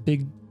ceiling because there's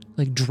big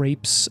like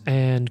drapes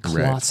and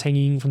cloths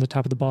hanging from the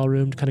top of the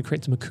ballroom to kind of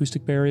create some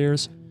acoustic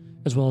barriers,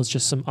 as well as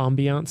just some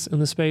ambiance in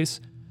the space.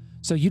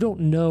 So you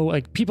don't know,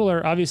 like people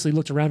are obviously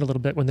looked around a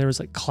little bit when there was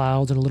like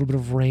clouds and a little bit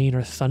of rain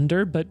or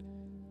thunder, but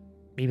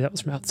maybe that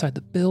was from outside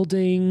the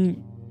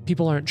building.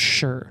 People aren't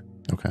sure.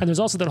 Okay. And there's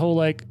also that whole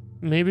like,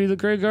 maybe the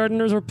Grey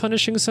Gardeners were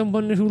punishing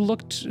someone who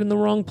looked in the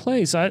wrong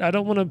place. I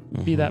don't want to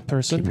be that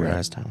person. Keep your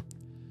eyes down.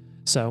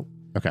 So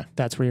Okay.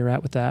 that's where you're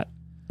at with that.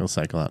 He'll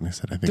cycle out and he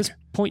said, I At think, this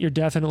point, you're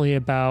definitely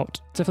about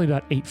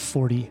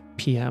 8:40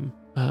 p.m.,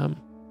 I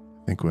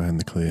think we're in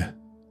the clear.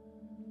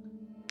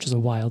 which is a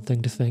wild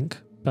thing to think.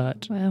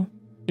 But Wow.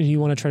 if you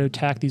want to try to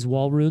attack these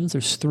wall runes,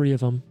 there's 3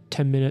 of them,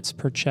 10 minutes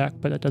per check,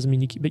 but that doesn't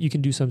mean but you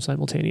can do some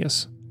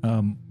simultaneous.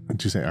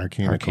 Did you say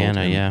arcane?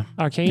 Arcana, yeah.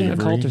 Arcane, Thievery?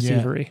 occult, or Yeah.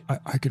 thievery.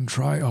 I can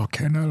try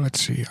Arcana. Let's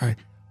see.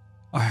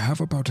 I have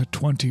about a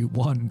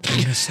 21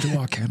 bonus to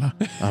Arcana.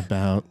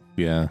 About,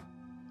 yeah.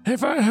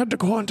 If I had to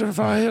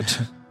quantify it.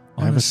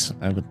 I have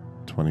a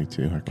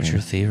 22 arcana. What's your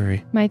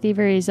thievery? My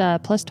thievery is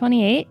plus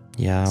 28.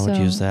 Yeah, I would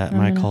So, use that. I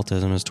My don't know.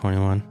 occultism is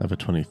 21. I have a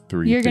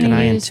 23. You're gonna Can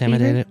I use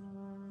intimidate thievery?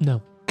 it?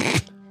 No.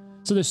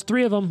 So there's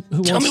 3 of them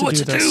who Tell wants me to what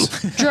do to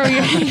this.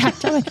 Drew,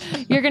 tell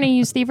me. You're going to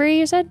use thievery,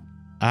 you said?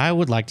 I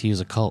would like to use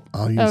occult.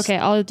 I'll use Okay,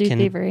 I'll do Can-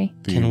 thievery.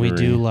 Can we do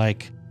thievery.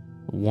 like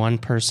one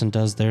person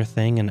does their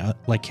thing and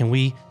like can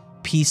we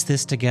piece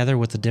this together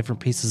with the different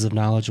pieces of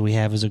knowledge we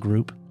have as a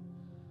group?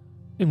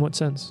 In what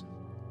sense?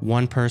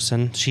 One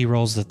person, she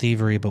rolls the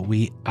thievery, but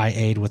I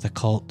aid with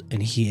occult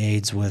and he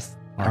aids with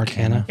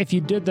Arcana. If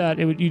you did that,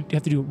 you'd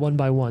have to do it one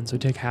by one, so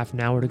it'd take half an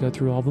hour to go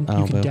through all of them.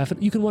 Oh,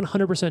 You can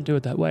 100% do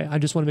it that way. I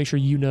just want to make sure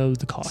you know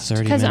the cost.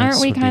 30 Because minutes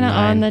aren't we would be kind of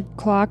on 9. the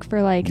clock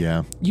for like?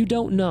 Yeah. You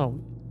don't know.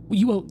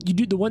 You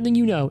do the one thing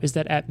you know is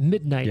that at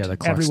midnight, Yeah, the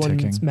clock's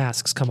everyone's ticking.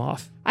 masks come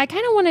off. I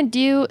kind of want to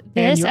do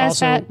And this you're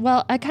as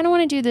also- I kind of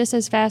want to do this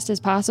as fast as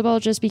possible,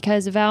 just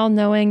because Val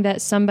knowing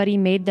that somebody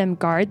made them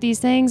guard these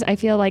things. I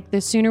feel like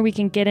the sooner we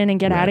can get in and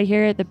get out of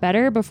here, the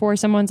better. Before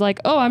someone's like,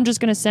 "Oh, I'm just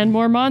going to send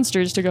more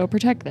monsters to go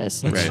protect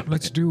this."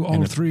 Let's do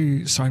all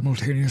three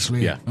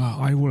simultaneously. Yeah.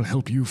 I will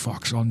help you,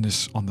 Fox, on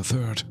this on the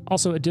third.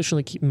 Also,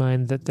 additionally, keep in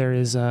mind that there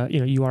is,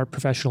 you are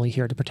professionally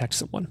here to protect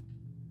someone.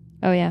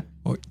 Oh yeah.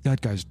 Oh, that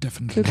guy's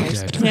definitely Who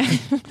cares? dead.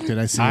 Yeah. Did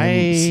I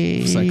see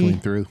him cycling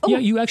through? Yeah,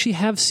 you actually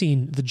have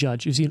seen the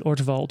judge. You've seen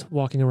Ortevald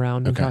walking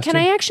around in Okay. costume.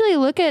 Can I actually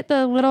look at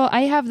the little?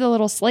 I have the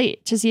little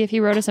slate to see if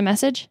he wrote us a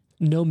message.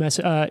 No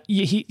message.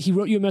 He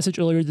wrote you a message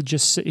earlier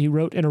that he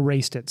wrote and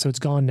erased it, so it's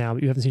gone now.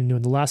 But you haven't seen a new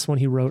one. The last one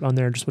he wrote on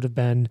there just would have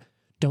been,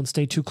 "Don't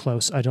stay too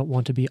close. I don't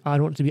want it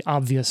to be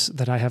obvious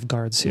that I have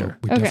guards here."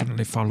 We Okay.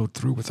 definitely followed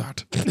through with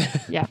that.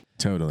 Yeah.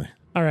 Totally.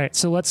 All right,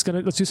 so let's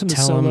do some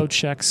Tell solo him,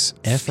 checks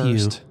F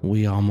first. you,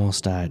 we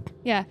almost died.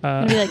 Yeah.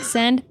 I'm gonna be like,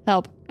 send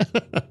help. Let's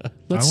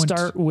I went-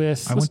 start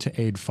with. I went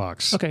to aid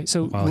Fox. Okay,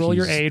 so while roll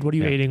your he's- aid. What are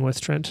you yeah. aiding with,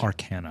 Trent?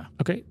 Arcana.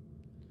 Okay.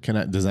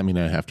 Does that mean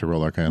I have to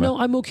roll Arcana? No,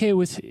 I'm okay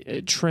with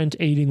Trent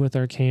aiding with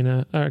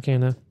Arcana.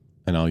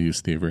 And I'll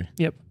use Thievery.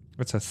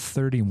 It's a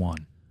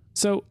 31.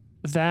 So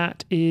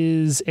that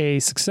is a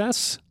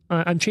success.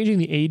 I'm changing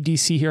the aid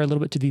DC here a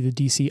little bit to be the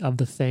DC of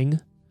the thing.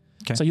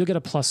 Okay. So you'll get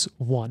a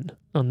 +1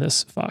 on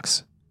this,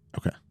 Fox.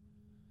 Okay.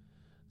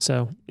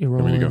 So you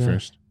Want roll. me to go in a-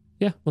 first?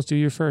 Yeah, let's do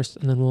your first,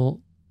 and then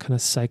we'll kind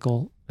of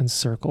cycle and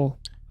circle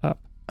up.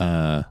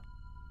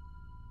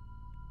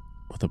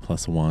 With a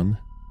 +1,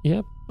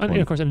 Yep. And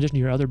of course, in addition to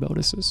your other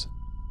bonuses.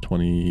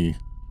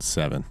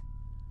 27.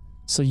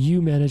 So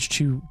you manage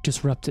to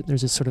disrupt it.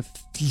 There's this sort of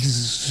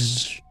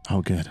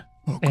Oh, good.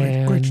 Oh, great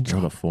And- job.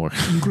 Roll a 4.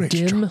 Great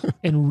dim job.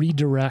 and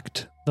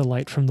redirect the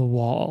light from the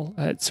wall.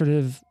 It sort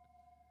of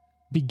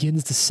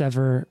begins to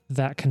sever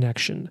that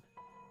connection.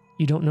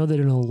 You don't know that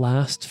it'll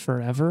last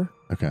forever,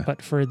 Okay.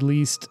 but for at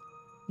least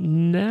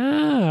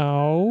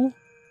now,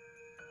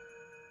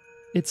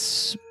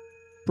 it's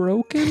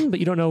broken. But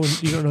you don't know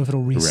if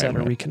it'll reset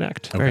Right. or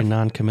reconnect. Very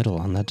non-committal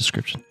on that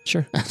description.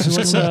 Sure. So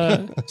let's,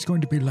 It's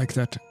going to be like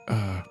that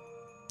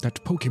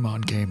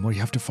Pokemon game where you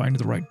have to find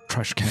the right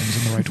trash cans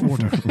in the right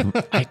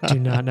order. I do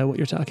not know what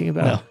you're talking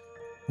about.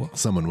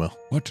 Someone will.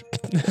 What?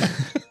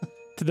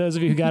 To those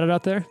of you who got it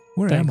out there,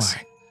 Where Thanks. am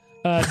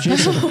I?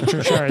 Jason,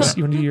 Charis,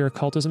 you want to do your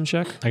occultism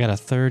check? I got a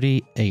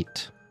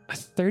 38. A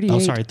 38. Oh,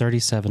 sorry,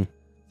 37.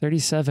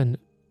 37.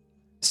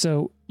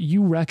 So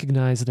you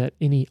recognize that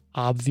any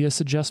obvious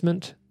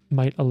adjustment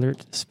might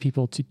alert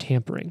people to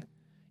tampering.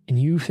 And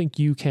you think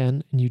you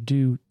can, and you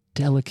do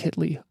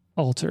delicately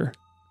alter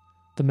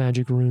the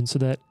magic rune so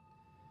that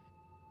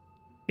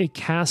it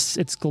casts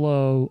its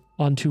glow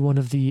onto one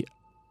of the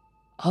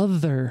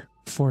other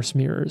force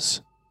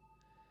mirrors.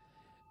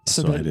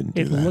 So So I that didn't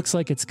do it that. looks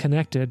like it's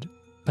connected,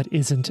 but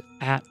isn't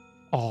at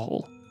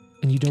all.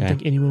 And you don't Okay.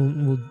 think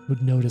anyone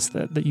would notice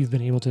that you've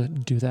been able to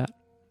do that.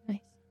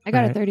 I got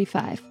a Alright.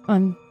 35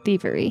 on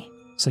thievery.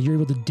 So you're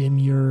able to dim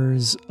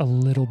yours a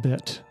little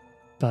bit,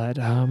 but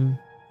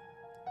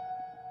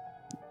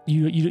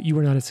you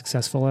were not as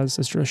successful as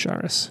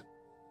Drosharis.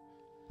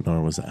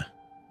 Nor was I.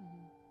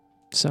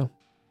 So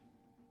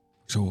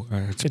So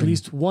it's at been,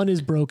 least one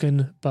is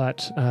broken,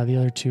 but the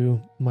other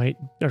two might.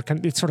 Or kind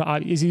of, it's sort of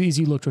as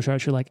you look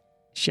Drosharis, you're like,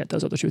 shit,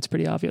 those other two. It's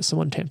pretty obvious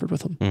someone tampered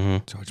with them.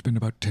 Mm-hmm. so it's been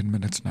about 10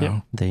 minutes now. Yeah.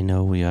 They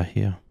know we are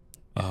here.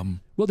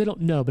 Well, they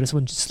don't know, but if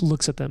someone just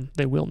looks at them,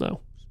 they will know.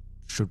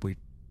 Should we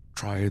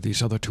try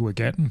these other two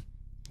again?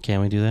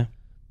 Can we do that?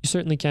 You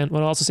certainly can.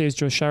 What I'll also say is,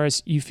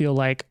 Drosharis, you feel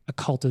like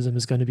occultism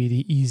is going to be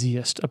the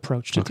easiest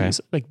approach to Okay.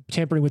 things. Like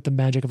tampering with the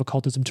magic of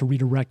occultism to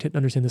redirect it and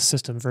understand the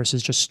system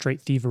versus just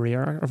straight thievery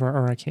or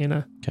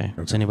arcana. Okay.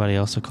 Is anybody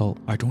else occult?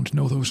 I don't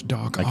know those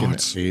dark I can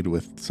arts. aid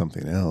with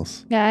something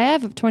else. Yeah, I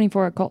have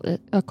 24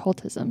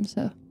 occultism,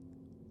 so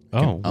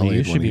Oh, I'll well, you aid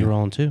one should of be you.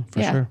 rolling too, for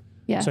Yeah. sure.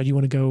 yeah. So do you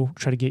want to go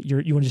try to get you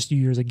want to just do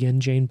yours again,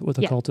 Jane, but with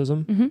Yeah.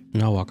 occultism?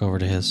 And I'll walk over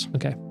to his.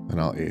 Okay. And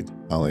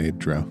I'll aid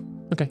Dro.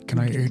 Okay. Can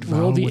I aid Val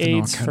Roll the with an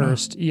aids arcana?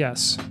 first.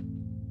 Yes.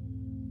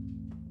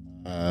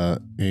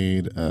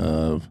 Aid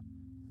of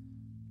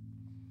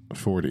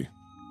 40.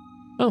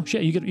 Oh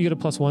shit, you get a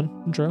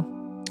 +1, Dro.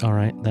 All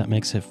right, that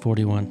makes it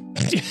 41.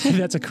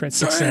 That's a crit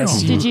success.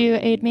 Damn. Did you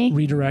aid me?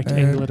 Redirect,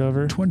 angle it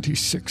over.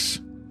 26.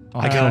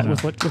 I got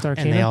it. with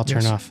Arcana. And they all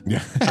turn Yes. off.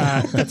 Yeah.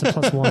 That's a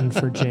 +1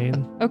 for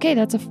Jane. Okay,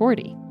 that's a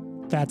 40.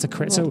 That's a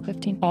crit. Rolled So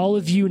 15. all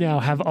of you now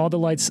have all the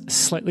lights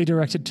slightly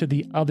directed to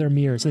the other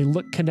mirrors. They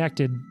look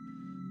connected,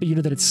 but you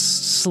know that it's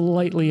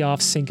slightly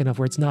off sync enough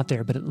where it's not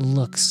there, but it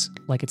looks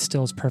like it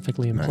still is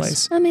perfectly in Nice.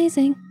 place.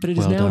 Amazing. But it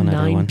is Well now done, 9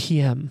 everyone.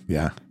 p.m.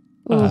 Yeah.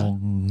 Ooh.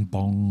 Bong,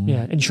 bong.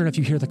 Yeah, and sure enough,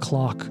 you hear the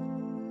clock.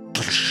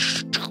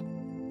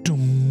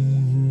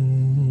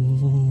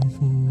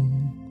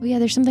 We yeah,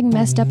 there's something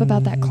messed up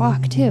about that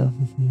clock too.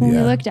 When we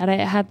Yeah. looked at it,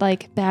 it had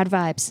like bad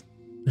vibes.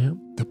 Yeah.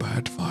 The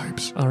bad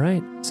vibes. All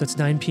right. So it's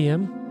 9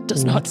 p.m.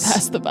 Does not What's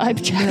pass the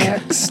vibe check.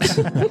 next?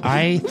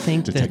 I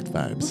think Detect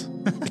that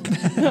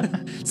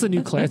vibes. It's a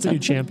new class. It's a new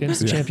champion.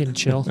 It's a champion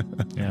chill.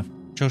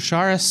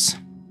 Josharis,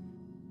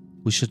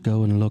 we should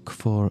go and look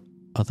for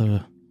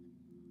other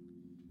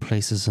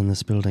places in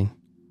this building.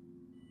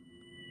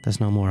 There's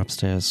no more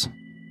upstairs.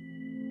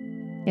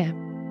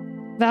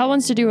 Val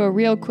wants to do a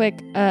real quick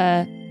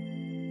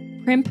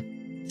primp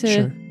to,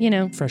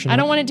 Sure. Freshen I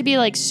don't up. want it to be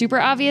like super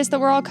obvious that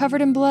we're all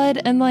covered in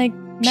blood and like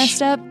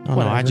messed up. Oh no, I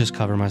Whatever. just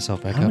cover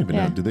myself back I don't up. even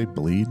know. Do they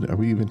bleed? Are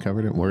we even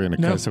covered in? We're in a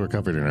No. so we're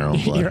covered in our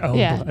own blood. Your own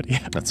Yeah. blood.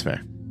 Yeah. That's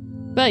fair.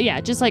 But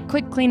yeah, just like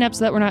quick cleanup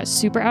so that we're not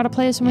super out of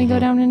place when we go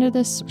down into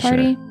this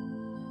party.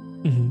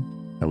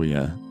 Mm-hmm. Are we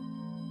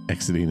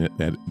exiting it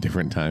at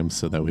different times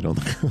so that we don't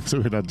so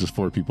we're not just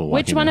 4 people walking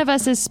Which one in? of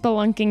us is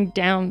spelunking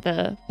down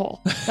the hole?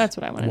 That's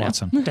what I want to know.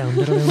 Watson.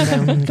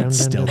 Down.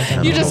 Still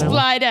down. You just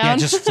fly down. Yeah,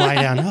 just fly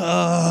down. All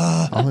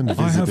I have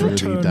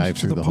invisibility returned dive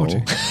to through the the hole.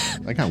 party.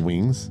 I got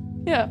wings.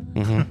 Yeah.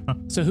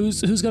 So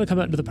who's going to come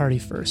out into the party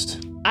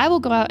first? I will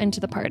go out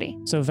into the party.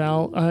 So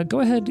Val,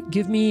 go ahead,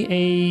 give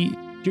me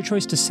your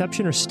choice,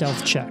 deception or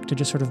stealth check to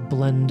just sort of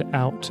blend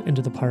out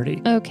into the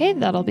party. Okay,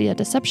 that'll be a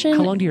deception.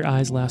 How long do your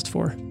eyes last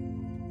for?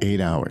 8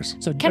 hours.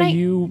 So Can are I-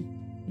 you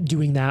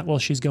doing that while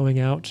she's going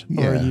out?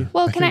 Or are Yeah. you?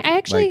 Well, I can I think,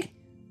 actually... like,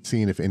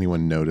 seeing if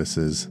anyone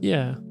notices.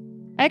 Yeah.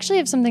 I actually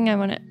have something I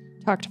want to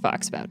talk to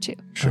Fox about too.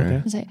 Sure.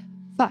 Okay. I say,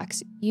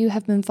 Fox, you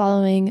have been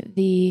following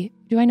the...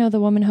 Do I know the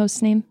woman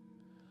host's name?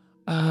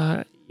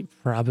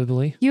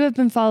 Probably. You have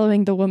been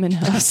following the woman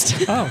host.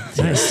 Oh, Yes,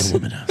 nice. the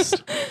woman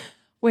host.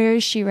 Where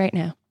is she right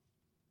now?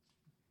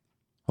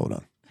 Hold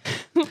on.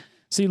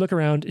 So you look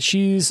around.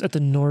 She's at the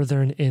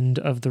northern end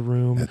of the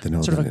room. At the Sort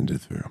northern of end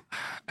of the room.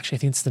 Actually, I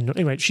think it's the...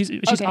 Anyway, she's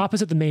Okay.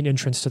 opposite the main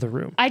entrance to the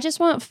room. I just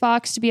want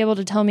Fox to be able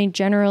to tell me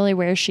generally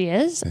where she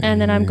is, and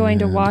then I'm going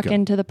to And walk go.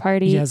 into the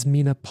party.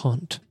 Yasmina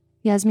Pont.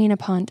 Yasmina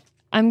Pont.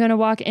 I'm going to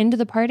walk into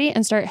the party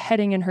and start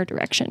heading in her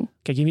direction.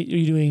 Okay, are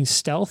you doing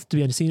stealth to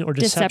be unseen or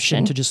deception,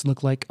 Deception. to just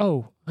look like,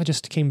 oh, I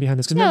just came behind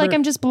this? 'Cause Yeah, like remember-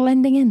 I'm just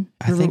blending in.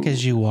 I think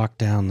as you walk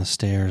down the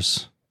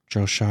stairs,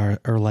 Droshar,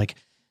 or like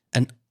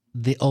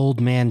the old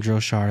man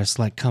Drosharis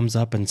like comes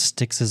up and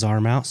sticks his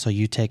arm out, so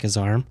you take his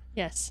arm,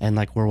 Yes. and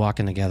like we're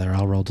walking together.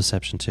 I'll roll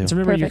deception too. So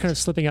remember, you're Perfect. kind of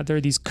slipping out. There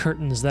are these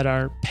curtains that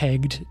are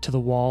pegged to the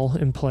wall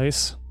in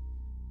place.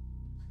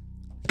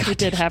 We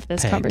did have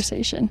this Pegged.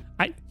 conversation.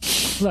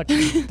 Look,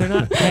 they're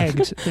not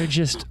pegged. They're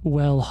just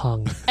well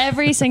hung.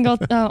 Every single...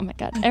 Oh my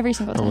God. Every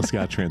single time. Almost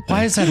got Trent.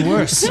 Why is that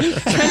worse?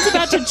 Trent's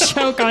about to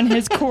choke on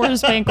his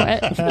Coors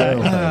banquet.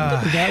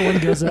 That one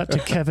goes out to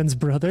Kevin's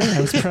brother.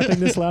 I was prepping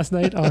this last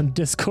night on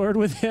Discord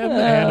with him,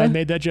 and I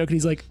made that joke, and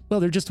he's like,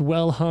 well, they're just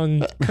well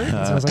hung curtains.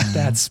 I was like,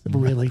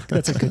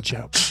 that's a good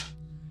joke.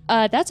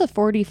 That's a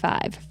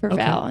 45 for Okay.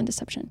 Val on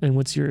deception. And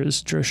what's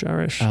yours,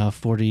 Drosharish?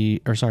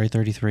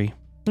 33.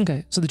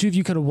 Okay, so the two of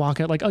you kind of walk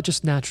out like, oh,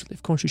 just naturally.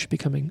 Of course you should be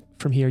coming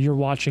from here. You're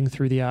watching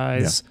through the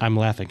eyes. I'm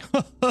laughing.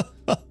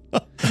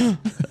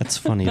 That's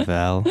funny,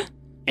 Val.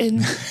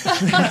 And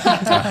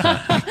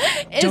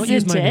don't Isn't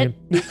use my it?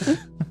 name.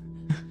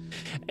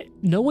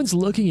 No one's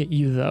looking at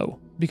you, though,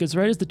 because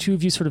right as the two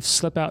of you sort of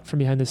slip out from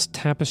behind this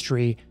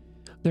tapestry,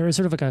 there is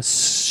sort of like a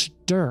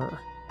stir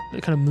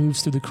that kind of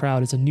moves through the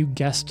crowd as a new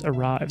guest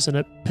arrives in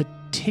a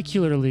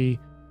particularly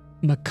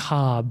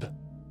macabre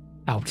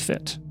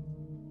outfit.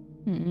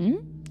 Hmm?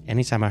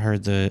 Anytime I hear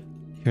the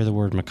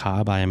word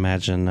macabre, I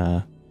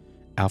imagine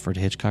Alfred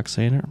Hitchcock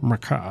saying it.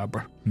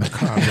 Macabre.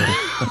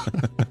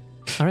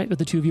 All right, but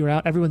the two of you are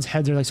out. Everyone's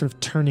heads are like sort of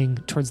turning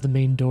towards the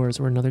main doors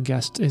where another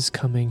guest is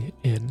coming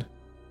in.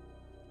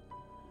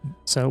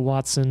 So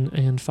Watson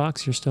and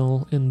Fox, you're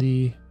still in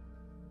the...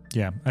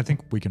 Yeah, I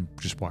think we can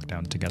just walk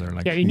down together.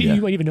 Like, Yeah,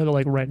 you might even know that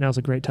like right now is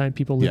a great time.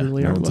 People Yeah,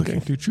 literally no are one's looking.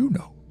 Did you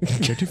know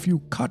that if you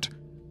cut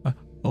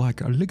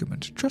like a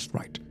ligament just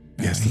right,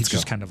 Yes, he's let's go.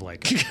 just kind of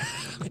like,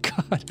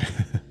 God.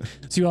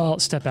 So you all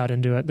step out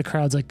into it. The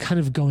crowd's like kind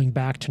of going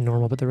back to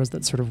normal, but there was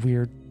that sort of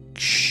weird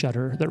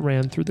shudder that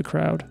ran through the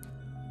crowd.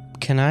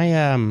 Can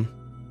I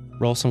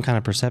roll some kind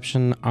of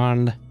perception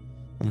on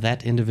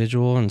that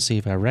individual and see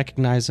if I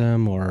recognize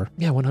him or...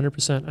 Yeah,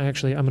 100%.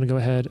 I'm going to go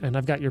ahead and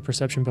I've got your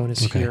perception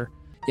bonus Okay. here.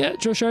 Yeah,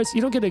 Joe Shards,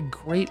 you don't get a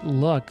great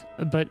look,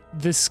 but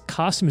this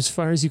costume, as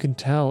far as you can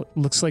tell,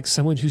 looks like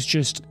someone who's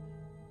just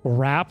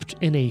wrapped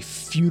in a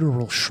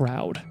funeral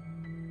shroud.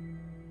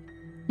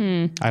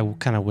 I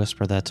kind of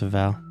whisper that to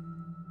Val.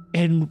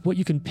 And what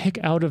you can pick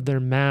out of their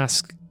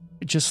mask,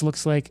 it just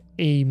looks like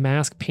a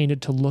mask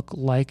painted to look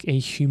like a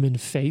human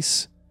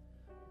face,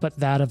 but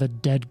that of a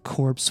dead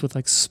corpse with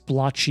like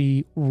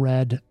splotchy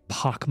red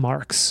pock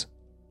marks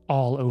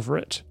all over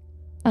it.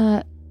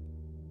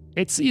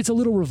 It's a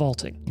little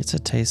revolting. It's a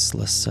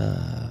tasteless,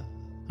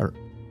 or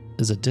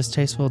is it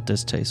distasteful?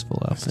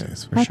 Distasteful outfit.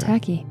 Distasteful. For How sure.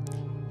 tacky.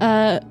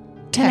 Can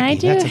I Tacky,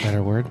 do... that's a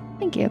better word.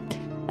 Thank you.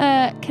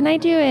 Can I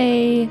do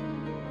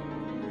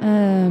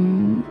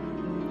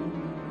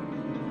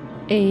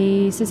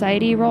a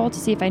society roll to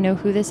see if I know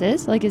who this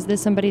is? Like, is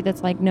this somebody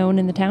that's like known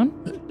in the town?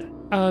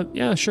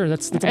 Yeah, sure.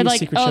 That's a Or like,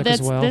 secret oh, check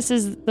as well. this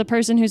is the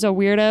person who's a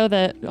weirdo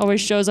that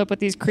always shows up with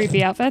these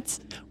creepy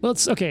outfits. Well,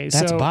 it's okay.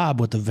 That's so Bob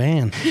with the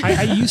van.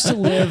 I used to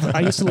live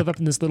up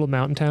in this little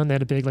mountain town. They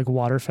had a big like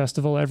water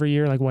festival every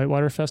year, like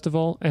Whitewater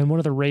Festival. And one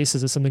of the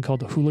races is something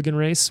called the hooligan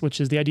race,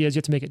 which is the idea is you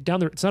have to make it down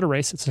there. It's not a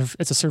race.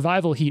 It's a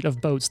survival heat of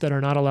boats that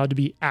are not allowed to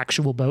be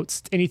actual boats.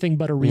 It's anything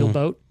but a real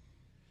boat.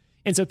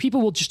 And so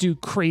people will just do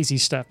crazy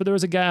stuff. But there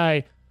was a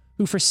guy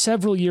who for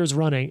several years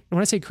running, and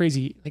when I say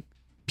crazy, like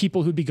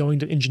people who'd be going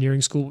to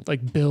engineering school would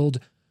like build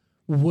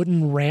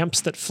wooden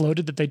ramps that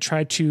floated that they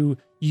tried to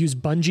use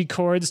bungee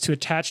cords to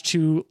attach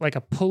to like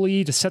a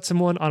pulley to set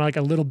someone on like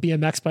a little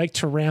BMX bike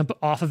to ramp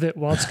off of it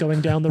while it's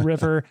going down the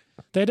river.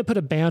 They had to put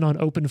a ban on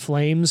open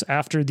flames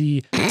after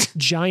the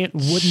giant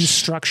wooden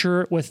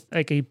structure with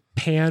like a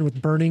pan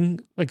with burning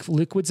like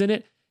liquids in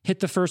it hit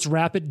the first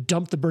rapid,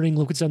 dumped the burning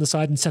liquids down the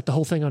side and set the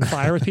whole thing on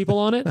fire with people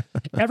on it.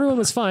 Everyone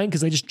was fine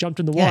because they just jumped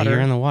in the water. Yeah,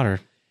 you're in the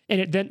water.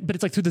 And but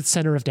it's like through the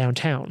center of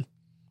downtown.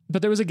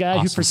 But there was a guy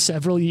who for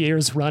several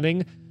years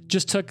running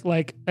just took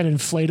like an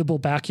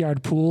inflatable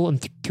backyard pool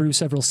and threw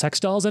several sex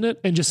dolls in it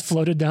and just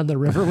floated down the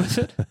river with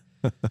it.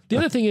 The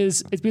other thing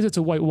is, it's because it's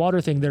a white water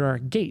thing, there are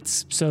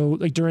gates. So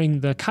like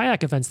during the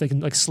kayak events, they can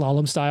like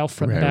slalom style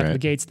from the back of the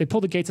gates. They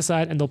pull the gates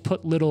aside and they'll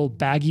put little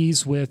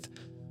baggies with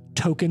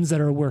tokens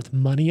that are worth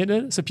money in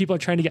it. So people are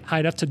trying to get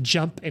high enough to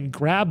jump and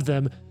grab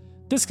them.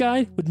 This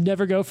guy would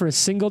never go for a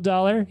single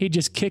 $1. He'd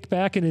just kick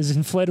back in his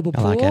inflatable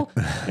pool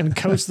and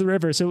coast the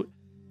river. So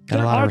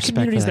there are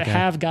communities that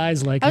have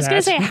guys like that. I was going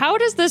to say, how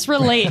does this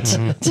relate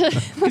to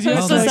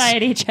the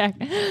society check?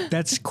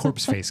 That's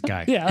corpse face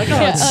guy. Yeah,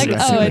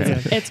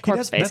 it's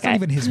corpse face that's guy. not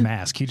even his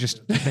mask. He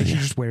just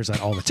wears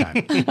that all the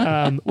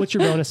time. What's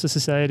your bonus to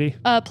society?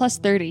 Plus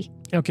 30.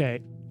 Okay.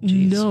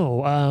 Jeez.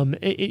 No.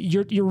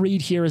 Your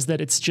read here is that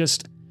it's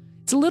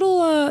a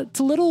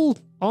little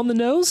on the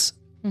nose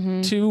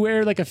to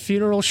wear like a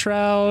funeral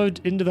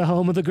shroud into the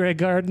home of the Grey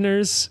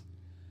Gardeners.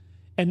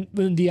 And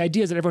then the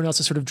idea is that everyone else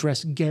is sort of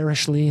dressed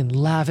garishly and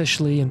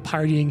lavishly and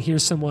partying.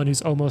 Here's someone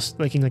who's almost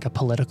making like a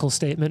political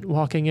statement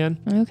walking in.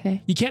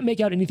 Okay. You can't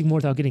make out anything more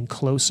without getting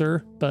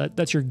closer, but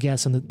that's your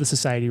guess on the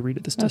society read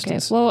at this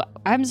distance. Okay. Well,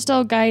 I'm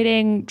still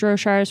guiding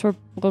Droshar, so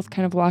we're both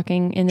kind of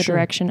walking in the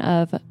direction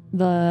of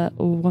the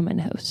woman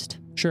host.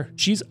 Sure.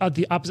 She's on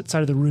the opposite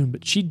side of the room,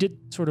 but she did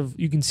sort of,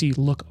 you can see,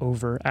 look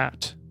over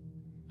at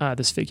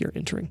this figure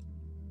entering.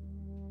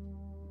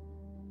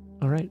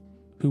 All right.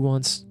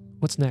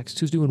 What's next?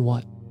 Who's doing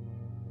what?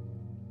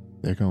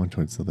 They're going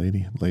towards the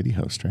lady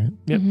host, right?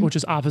 Yep, which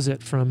is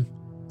opposite from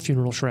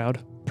funeral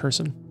shroud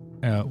person.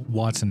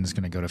 Watson is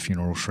going to go to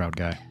funeral shroud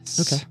guy.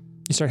 Okay.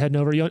 You start heading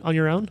over on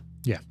your own?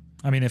 Yeah.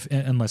 I mean,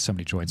 unless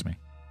somebody joins me.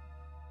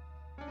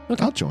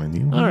 Okay. I'll join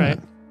you. All right.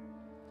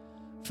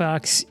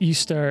 Fox, you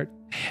start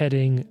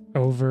heading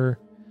over.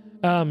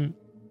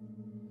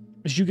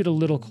 As you get a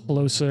little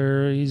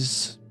closer,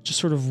 he's just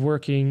sort of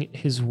working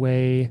his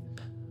way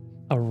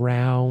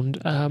around.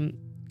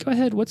 Go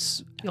ahead.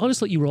 I'll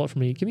just let you roll it for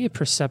me. Give me a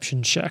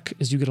perception check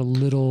as you get a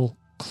little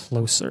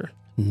closer.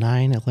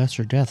 9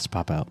 lesser deaths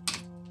pop out.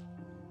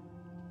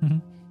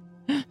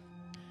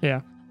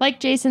 Yeah.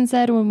 Like Jason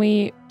said when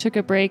we took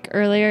a break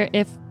earlier,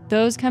 if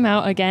those come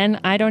out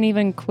again, I don't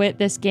even quit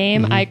this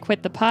game. I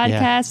quit the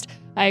podcast. Yeah.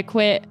 I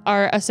quit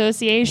our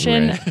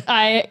association. Right.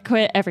 I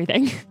quit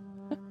everything.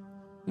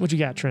 What you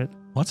got, Trent?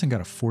 Watson got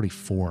a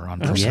 44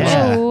 on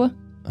perception.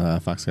 Yeah.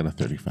 Fox got a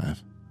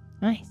 35.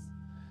 Nice.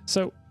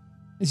 So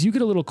as you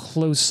get a little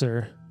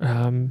closer,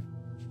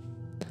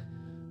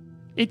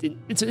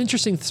 it's an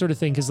interesting sort of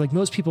thing because like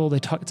most people, they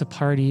talk, it's a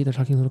party, they're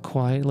talking a little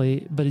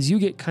quietly, but as you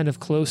get kind of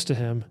close to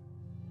him,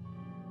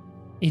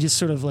 he just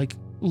sort of like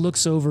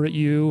looks over at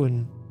you,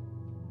 and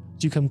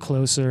as you come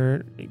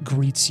closer, it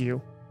greets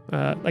you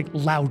like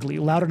loud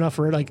enough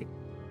for it, like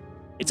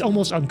it's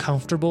almost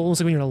uncomfortable. Almost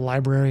like when you're in a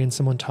library and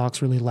someone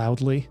talks really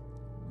loudly.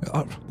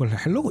 Well,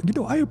 hello.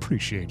 I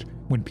appreciate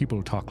when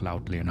people talk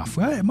loudly enough.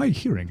 My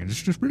hearing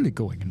is just really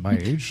going in my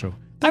age, so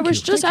I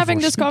was just having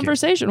this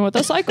conversation with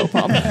a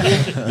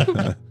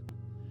psychopath.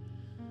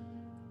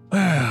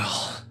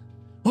 Well,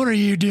 what are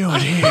you doing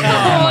here?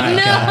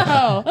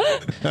 Oh, no!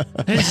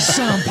 This is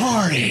some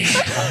party.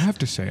 I have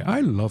to say,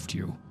 I loved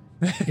you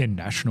in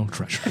National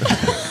Treasure.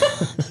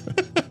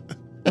 That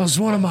was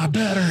one of my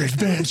better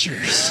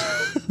adventures.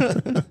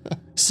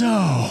 So,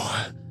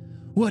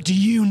 what do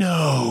you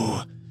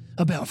know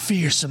about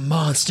fearsome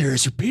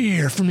monsters who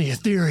peer from the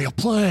ethereal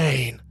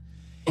plane?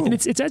 And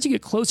it's as you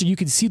get closer, you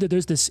can see that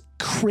there's this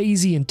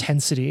crazy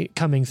intensity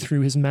coming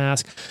through his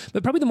mask.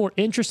 But probably the more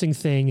interesting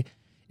thing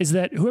is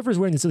that whoever's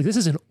wearing this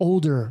is an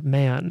older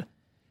man.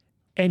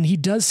 And he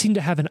does seem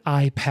to have an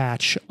eye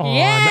patch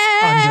on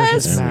under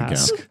his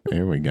mask.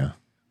 There we go.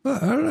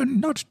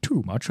 Not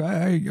too much.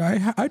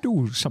 I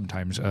do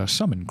sometimes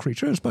summon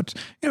creatures, but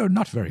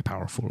not very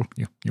powerful.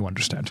 You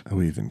understand?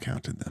 We've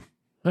encountered them.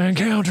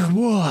 Encountered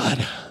what?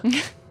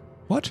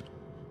 What?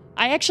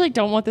 I actually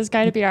don't want this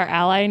guy to be our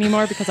ally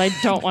anymore because I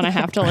don't want to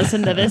have to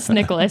listen to this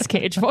Nicolas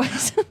Cage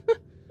voice.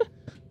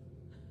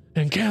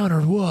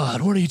 Encountered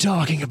what? What are you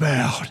talking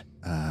about?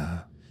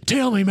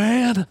 Tell me,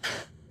 man.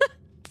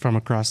 From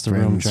across the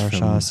room, Friends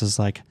Jarshaw says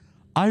like,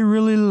 I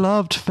really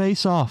loved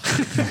Face Off.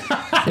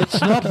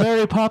 It's not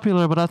very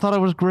popular, but I thought it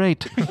was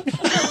great.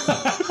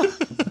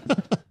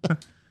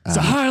 It's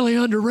a highly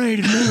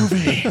underrated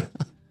movie.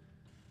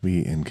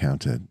 We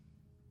encountered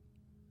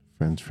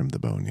friends from the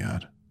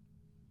Boneyard.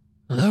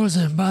 Those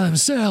by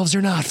themselves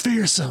are not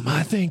fearsome.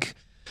 I think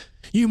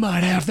you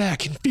might have that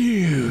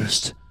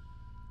confused.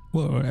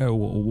 Well,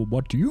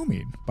 what do you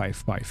mean by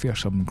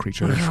fearsome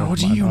creatures? What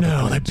do you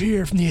know? They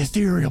appear from the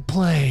ethereal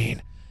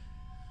plane.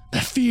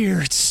 The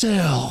fear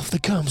itself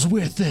that comes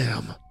with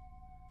them.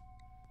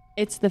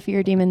 It's the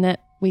fear demon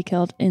that we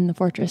killed in the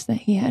fortress that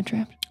he had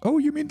trapped. Oh,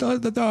 you mean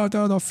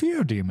the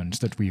fear demons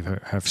that we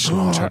have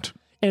slaughtered?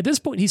 And at this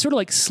point, he sort of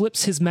like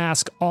slips his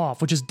mask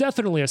off, which is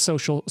definitely a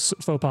social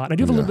faux pas. And I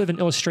do have a little bit of an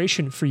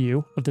illustration for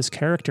you of this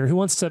character.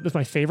 This is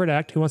my favorite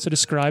act. Who wants to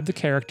describe the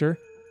character?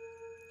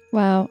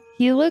 Wow.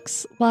 He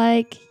looks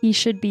like he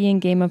should be in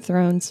Game of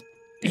Thrones.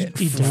 He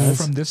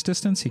does. From this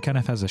distance, he kind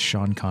of has a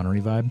Sean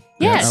Connery vibe.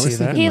 Yes. I was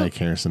thinking He- like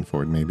Harrison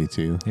Ford maybe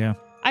too. Yeah.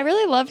 I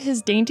really love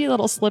his dainty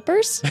little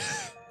slippers.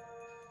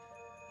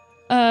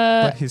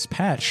 But his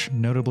patch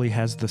notably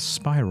has the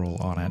spiral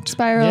on it.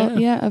 Spiral,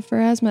 of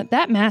Pharasma.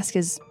 That mask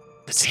is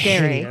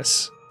scary.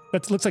 Hideous.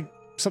 That looks like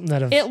something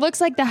out of... It looks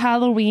like the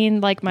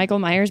Halloween, like Michael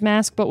Myers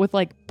mask, but with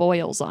like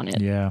boils on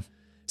it. Yeah.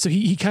 So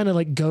he kind of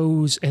like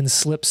goes and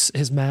slips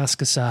his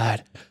mask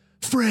aside.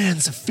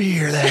 Friends of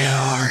fear they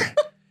are.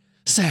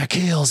 Sack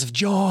Hills have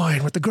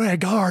joined with the Grey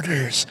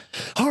Gardeners,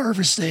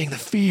 harvesting the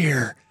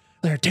fear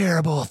their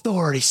terrible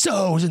authority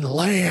sows in the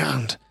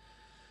land.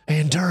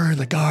 In turn,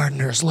 the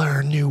Gardeners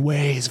learn new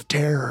ways of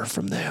terror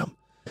from them.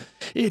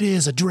 It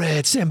is a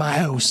dread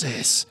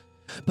symbiosis,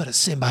 but a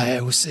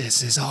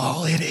symbiosis is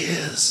all it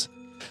is.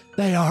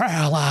 They are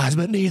allies,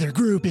 but neither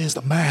group is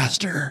the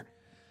master.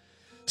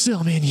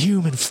 Some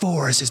inhuman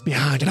force is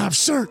behind it, I'm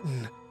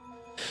certain.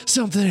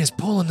 Something is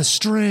pulling the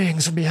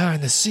strings from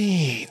behind the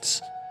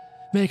scenes,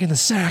 making the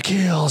Sack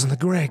Hills and the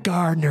Grey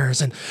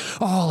Gardeners and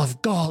all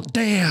of Galt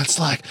dance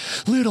like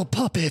little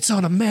puppets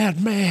on a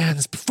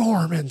madman's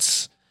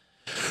performance.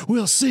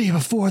 We'll see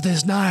before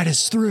this night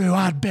is through.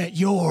 I'd bet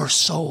your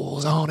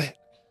soul's on it.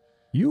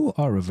 You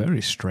are a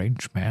very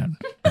strange man.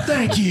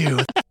 Thank you.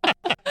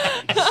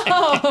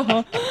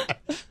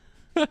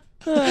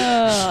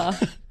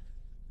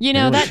 You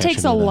know, Really that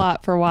takes catching a it up.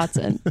 lot for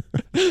Watson.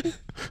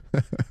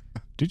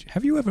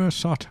 Have you ever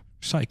sought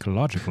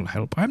psychological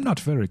help? I'm not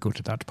very good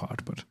at that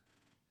part, but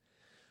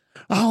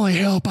Only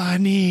help I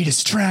need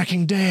is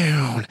tracking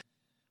down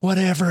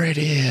whatever it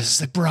is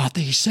that brought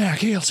these Sack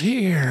Hills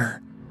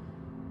here.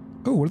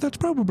 oh, well, that's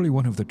probably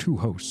one of the two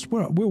hosts.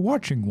 We're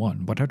watching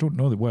one, but I don't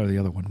know where the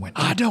other one went.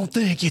 I don't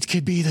think it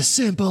could be the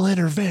simple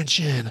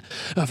intervention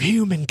of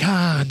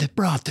humankind that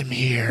brought them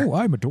here. Oh,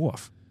 I'm a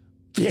dwarf.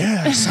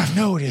 Yes, I've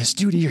noticed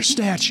due to your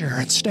stature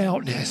and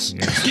stoutness.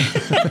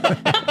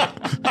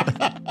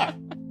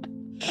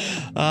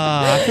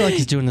 I feel like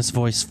he's doing this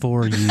voice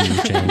for you,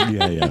 Jane.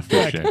 Yeah,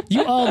 for sure.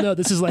 You all know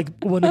this is like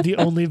one of the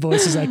only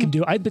voices I can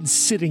do. I've been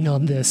sitting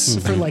on this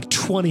for like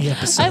 20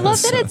 episodes. I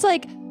love that it's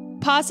like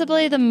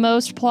possibly the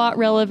most plot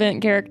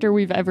relevant character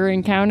we've ever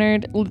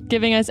encountered,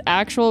 giving us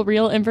actual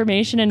real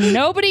information, and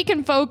nobody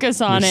can focus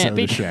on We're it so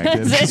because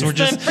distracted. it's We're the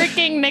just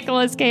freaking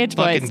Nicolas Cage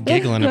Fucking voice.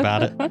 giggling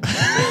about it.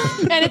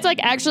 And it's like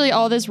actually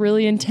all this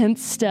really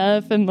intense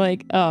stuff, and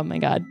like, oh my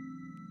god.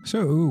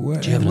 So,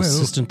 Do you have an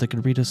assistant that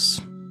could read us?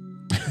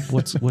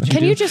 What you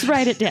Can do? you just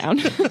write it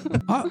down?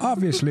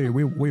 Obviously,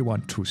 we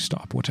want to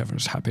stop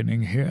whatever's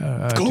happening here.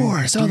 Of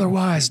course,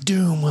 otherwise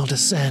doom will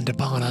descend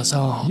upon us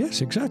all.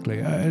 Yes, exactly.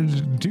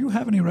 Do you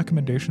have any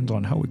recommendations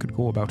on how we could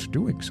go about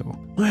doing so?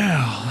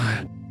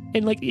 Well,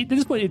 And like at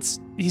this point,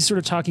 he's sort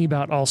of talking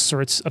about all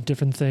sorts of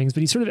different things, but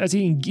he's sort of as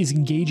he is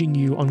engaging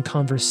you on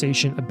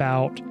conversation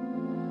about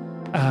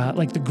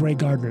like the Grey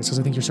Gardeners, because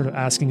I think you're sort of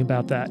asking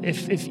about that.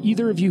 If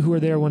either of you who are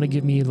there want to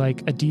give me like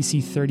a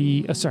DC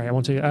 30, I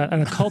want to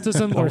an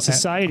occultism or a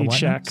society what now?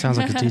 check. Sounds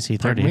like a DC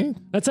 30. Pardon me?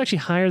 That's actually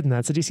higher than that.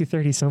 It's a DC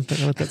 30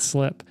 something. I let that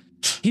slip.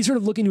 He's sort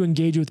of looking to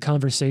engage you with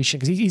conversation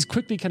because he's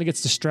quickly kind of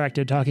gets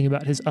distracted talking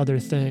about his other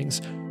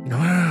things.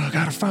 well,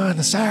 gotta find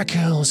the Sack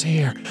Hills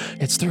here.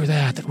 It's through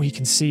that we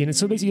can see. And it's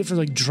so basically you have to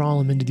like draw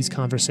him into these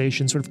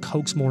conversations, sort of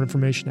coax more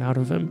information out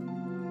of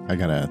him. I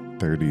got a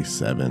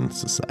 37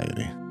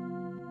 society.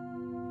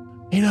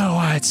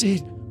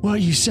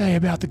 What you say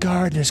about the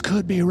Gardeners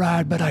could be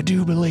right, but I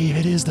do believe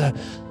it is the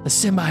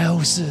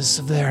symbiosis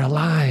of their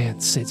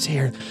alliance. It's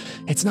here.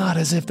 It's not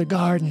as if the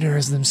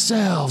Gardeners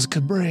themselves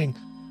could bring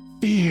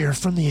fear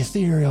from the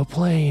ethereal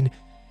plane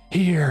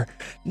here.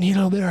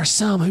 There are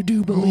some who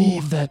do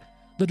believe that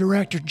the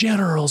Director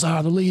Generals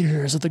are the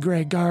leaders of the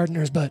Grey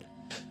Gardeners, but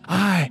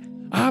I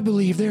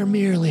believe they're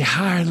merely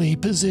highly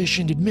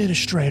positioned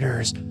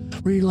administrators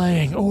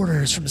relaying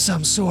orders from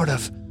some sort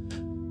of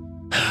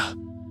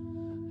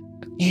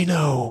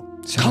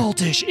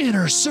cultish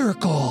inner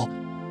circle,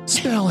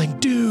 spelling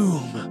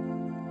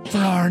doom for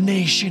our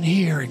nation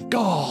here in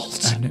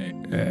Galt.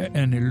 And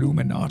An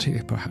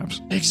Illuminati,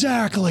 perhaps.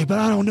 Exactly, but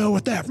I don't know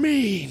what that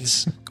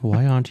means.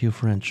 Why aren't you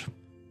French?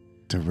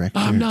 Director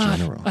I'm not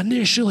General.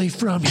 initially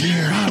from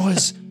here. I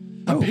was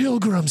a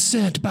pilgrim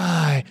sent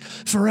by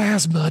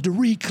Pharasma to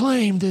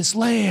reclaim this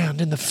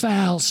land and the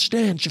foul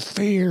stench of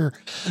fear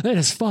that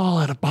has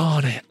fallen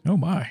upon it. Oh,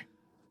 my.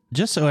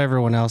 Just so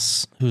everyone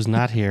else who's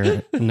not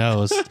here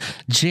knows,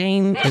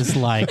 Jane is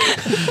like,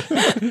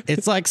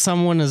 it's like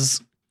someone is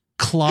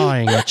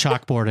clawing a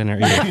chalkboard in her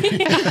ear.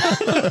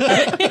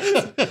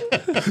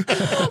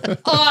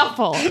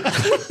 Awful.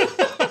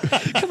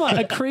 Come on,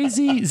 a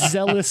crazy,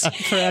 zealous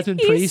Pharasman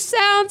He priest.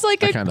 sounds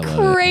like I a kinda love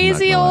it, I'm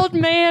crazy not gonna old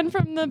man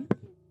from the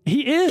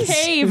He is.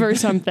 cave or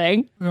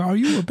something. Are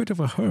you a bit of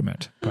a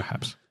hermit,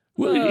 perhaps?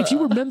 Well, if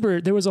you remember,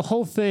 there was a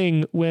whole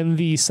thing when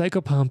the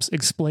psychopomps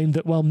explained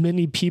that while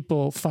many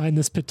people find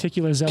this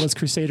particular zealous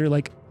crusader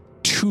like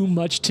too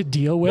much to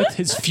deal with,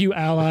 his few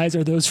allies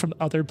are those from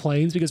other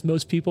planes because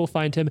most people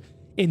find him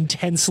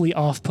intensely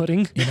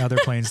off-putting. In other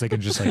planes, they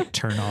can just like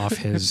turn off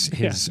his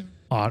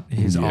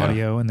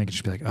audio, and they can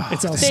just be like, "Oh,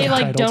 It's all They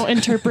like subtitled. don't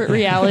interpret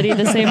reality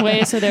the same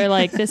way, so they're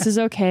like, "This is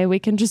okay. We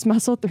can just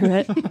muscle through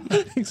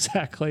it."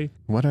 Exactly.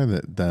 What are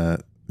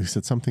you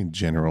said something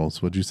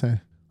generals, what'd you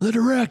say? The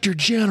director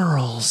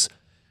generals,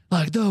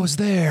 like those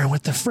there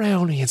with the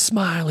frowny and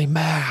smiley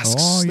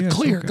masks, the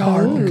clear okay.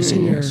 gardeners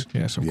here.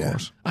 Yes, of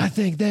course. I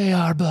think they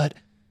are but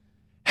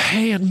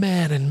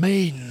handman and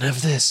maiden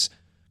of this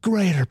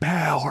greater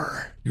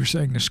power. You're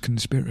saying this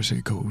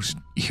conspiracy goes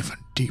even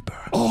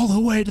deeper. All the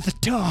way to the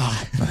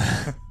top.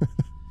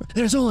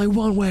 There's only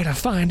one way to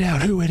find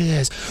out who it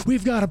is.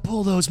 We've got to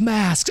pull those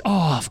masks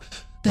off.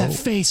 That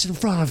face in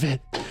front of it.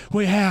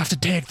 We have to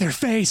take their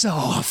face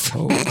off.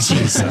 Oh,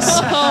 Jesus.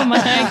 Oh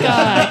my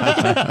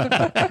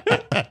god!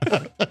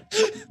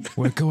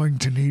 We're going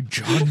to need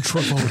John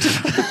Travolta.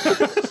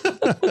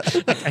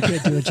 I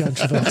can't do a John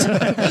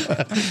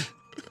Travolta.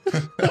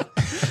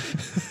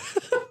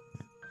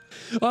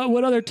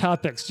 What other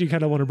topics do you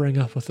kind of want to bring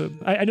up with him?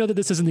 I know that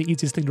this isn't the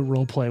easiest thing to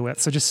role play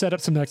with, so just set up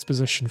some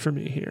exposition for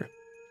me here.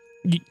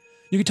 You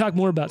could talk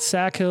more about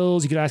Sack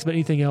Hills. You could ask about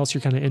anything else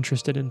you're kind of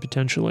interested in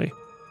potentially.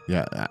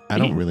 Yeah, I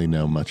don't really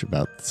know much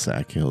about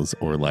Sack Hills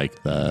or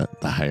like the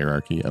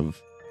hierarchy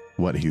of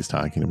what he's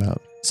talking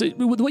about. So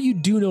what you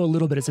do know a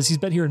little bit is that he's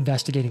been here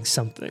investigating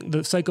something. The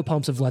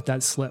psychopomps have let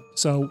that slip.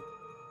 So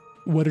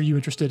what are you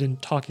interested in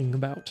talking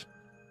about?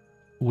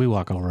 We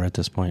walk over at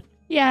this point.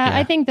 Yeah,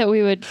 I think that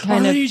we would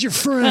kind Are of. these your Oh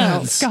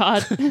friends?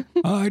 God!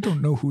 I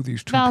don't know who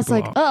these two Val's people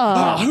like,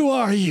 are. Oh, who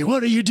are you?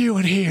 What are you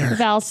doing here?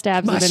 Val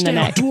stabs My him in the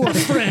neck. stout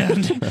dwarf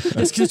friend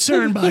is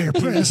concerned by your He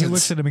looks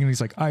presence. at him and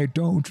he's like, I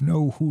don't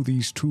know who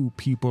these two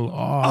people Oh,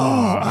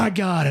 are. I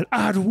got it.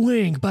 I'd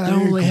wink, but I Big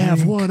only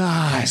have wink. one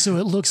eye, so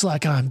it looks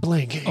like I'm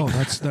blinking. Oh,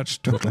 that's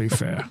totally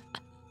fair.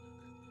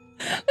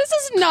 This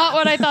is not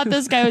what I thought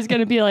this guy was going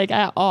to be like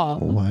at all.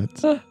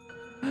 What?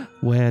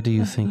 Where do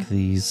you think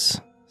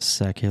these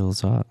Sack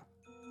Hills are?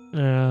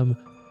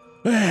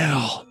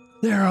 Well,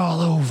 they're all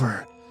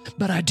over,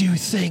 but I do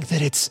think that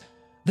it's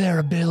their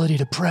ability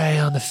to prey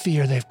on the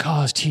fear they've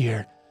caused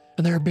here,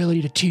 and their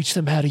ability to teach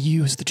them how to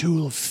use the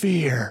tool of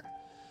fear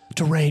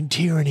to reign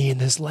tyranny in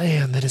this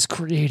land that has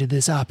created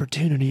this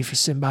opportunity for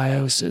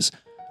symbiosis.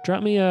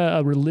 Drop me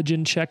a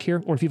religion check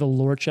here, or if you have a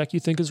lore check you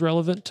think is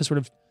relevant to sort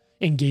of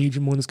engage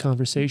in one's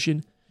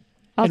conversation.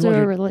 I'll And do while a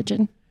you're-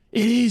 religion.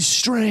 It is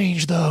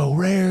strange, though.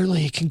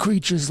 Rarely can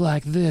creatures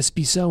like this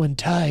be so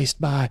enticed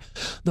by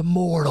the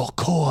mortal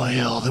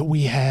coil that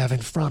we have in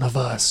front of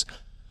us.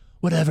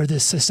 Whatever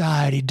this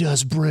society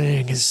does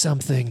bring is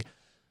something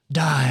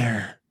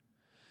dire,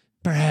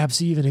 perhaps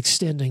even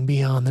extending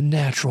beyond the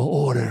natural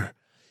order.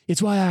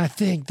 It's why I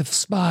think the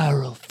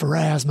spiral of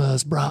Pharasma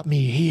has brought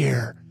me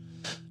here,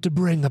 to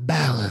bring the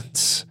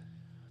balance.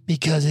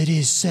 Because it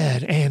is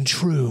said and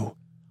true,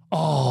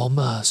 all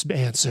must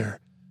answer.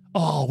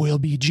 All will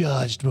be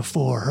judged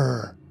before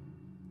her.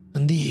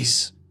 And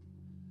these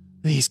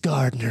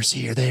gardeners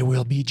here, they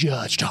will be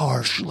judged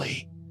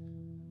harshly.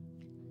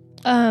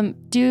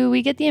 Do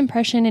we get the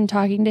impression in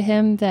talking to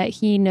him that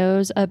he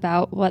knows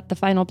about what the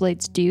final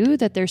blades do,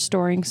 that they're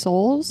storing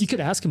souls? You could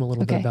ask him a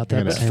little bit Okay. about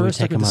that, but Maybe first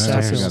take up in the him Sack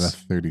upstairs. I got a Hills.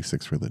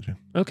 36 religion.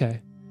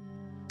 Okay.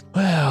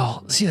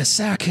 Well, see the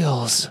Sack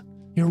Hills.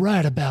 You're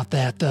right about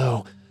that,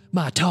 though,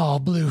 my tall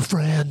blue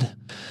friend.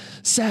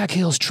 Sack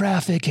Hills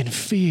traffic in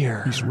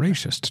fear. He's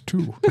racist,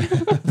 too.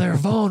 They're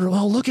vulnerable.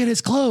 Oh, look at his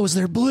clothes.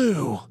 They're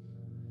blue.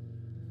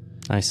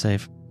 Nice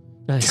save.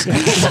 Nice.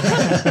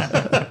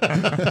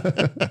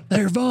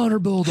 They're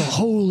vulnerable to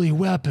holy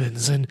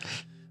weapons, and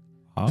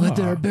with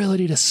their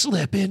ability to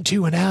slip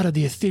into and out of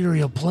the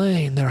ethereal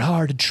plane, they're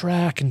hard to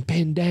track and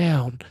pin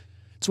down.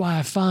 That's why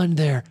I find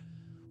their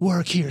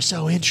work here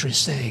so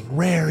interesting.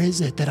 Rare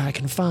is it that I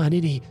can find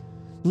any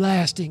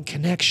lasting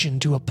connection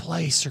to a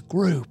place or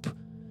group.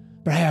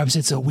 Perhaps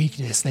it's a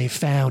weakness they've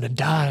found in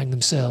tying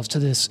themselves to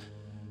this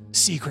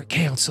secret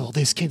council,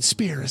 this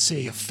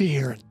conspiracy of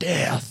fear and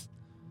death.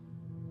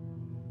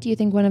 Do you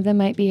think one of them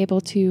might be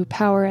able to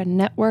power a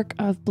network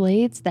of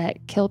blades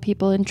that kill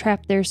people and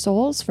trap their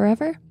souls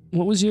forever?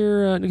 What was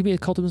your, it could be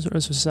occultism or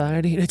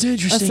society? It's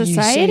interesting A you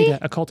society? say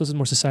that. Occultism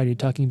or society,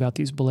 talking about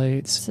these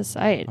blades. I'm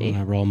Society.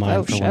 gonna roll mine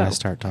Oh, for when I show.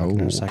 start talking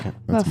in a second.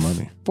 That's Well,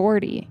 money.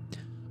 40.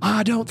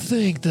 I don't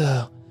think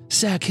the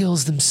Sack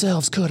Hills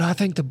themselves could. I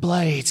think the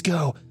blades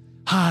go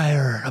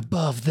higher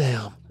above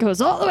them.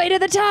 Goes all the way to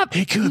the top.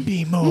 It could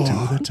be more.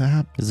 To the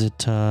top. Is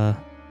it,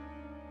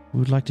 we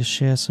would like to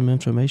share some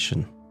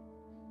information.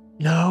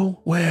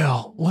 No?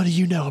 Well, what do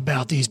you know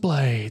about these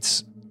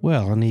blades?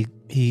 Well, and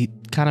he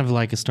kind of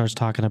like starts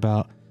talking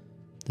about,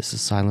 this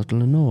is Silent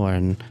Lenore,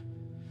 and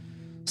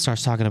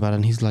starts talking about it,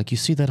 and he's like, you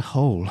see that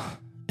hole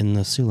in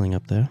the ceiling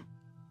up there?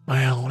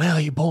 Well, now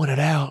you point it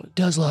out, it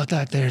does look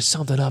like there's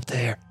something up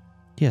there.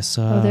 Yes,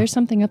 Oh, there's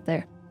something up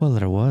there. well,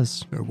 there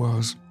was. There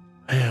was.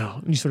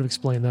 Well, You sort of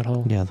explain that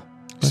whole. Yeah,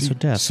 that's her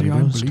death. See, and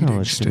I'm rose bleeding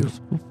colors. still.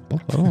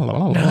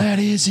 now that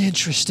is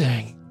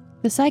interesting.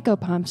 The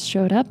psychopomps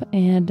showed up,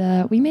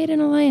 and we made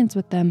an alliance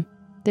with them.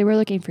 They were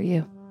looking for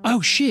you.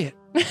 Oh, shit.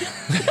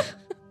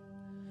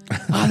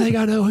 I think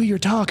I know who you're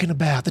talking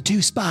about. The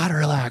two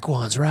spider-like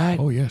ones, right?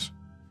 Oh, yes.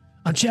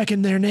 I'm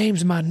checking their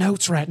names in my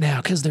notes right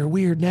now because they're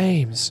weird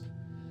names.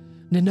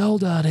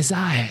 Ninolda and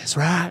Isaias,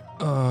 right?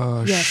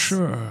 Yes.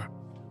 Sure.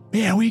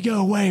 Yeah, we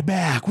go way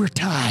back. We're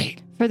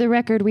tight. For the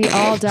record, we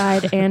all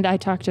died, and I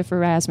talked to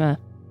Pharasma.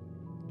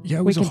 Yeah,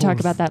 it We was a can talk whole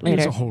about that It was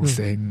later. a whole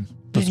thing.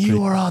 Then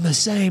you are on the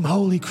same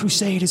holy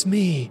crusade as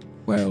me.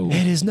 Well,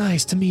 It is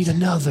nice to meet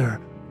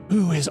another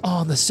who is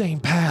on the same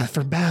path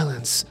for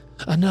balance.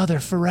 Another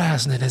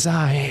Pharasnan as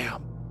I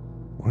am.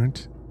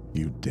 Weren't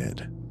you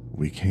dead?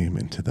 We came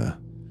into the.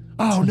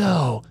 Oh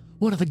no,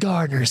 one of the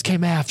gardeners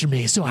came after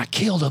me, so I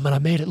killed him and I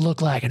made it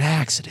look like an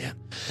accident.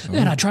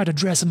 Then I tried to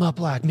dress him up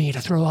like me to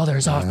throw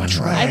others off my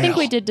trail. I think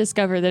we did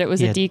discover that it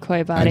was Yeah. a decoy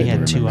He body.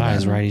 had two remember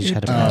eyes, that. right? He just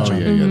had a It- patch Oh,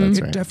 on. yeah, yeah, that's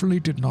it right. definitely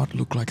did not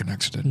look like an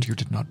accident. You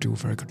did not do a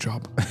very good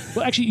job.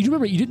 Well, actually, you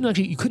remember,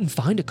 you couldn't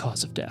find a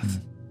cause of death.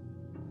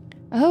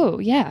 Oh,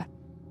 yeah.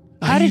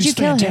 How I did you used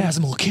kill him?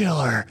 Phantasmal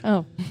Killer.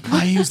 Oh,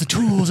 I use the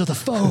tools of the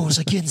foes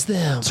against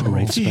them. a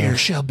great Fear spell.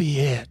 shall be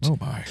it. Oh,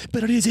 my.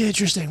 But it is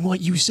interesting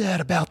what you said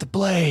about the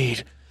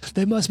blade.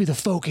 They must be the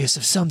focus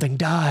of something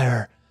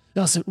dire,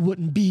 else it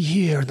wouldn't be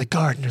here in the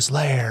gardener's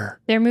lair.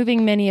 they're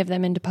moving many of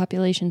them into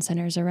population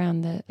centers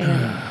around the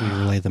area. We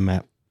relay the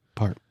map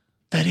part.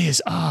 That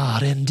is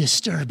odd and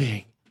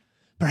disturbing.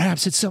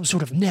 Perhaps it's some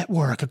sort of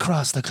network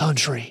across the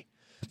country.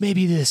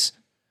 Maybe this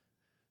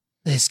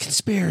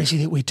conspiracy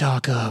that we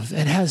talk of,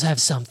 it has have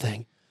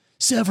something.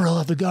 Several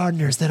of the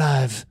gardeners that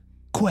I've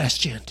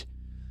questioned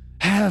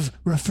have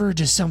referred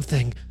to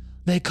something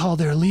they call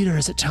their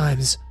leaders at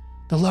times,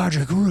 the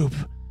larger group,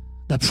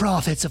 the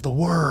prophets of the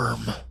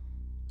worm.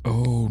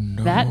 Oh,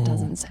 no. That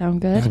doesn't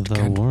sound good. The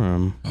can't-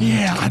 worm.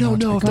 Yeah, I don't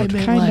know if they What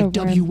meant kind like of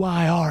worm?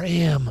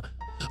 WYRM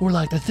or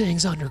like the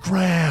things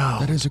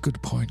underground. That is a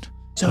good point.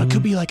 So it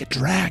could be like a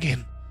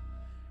dragon,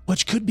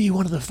 which could be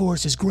one of the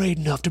forces great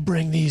enough to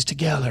bring these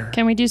together.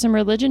 Can we do some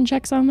religion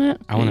checks on that?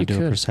 I want you to do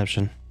could. a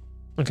perception.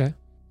 Okay.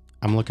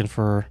 I'm looking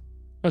for.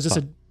 Oh, is this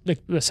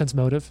a sense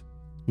motive?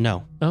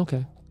 No. Oh,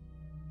 okay.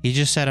 He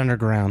just said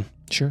underground,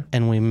 Sure.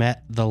 and we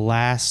met the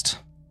last.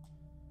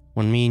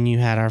 When me and you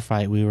had our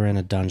fight, we were in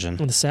a dungeon.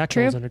 And the sack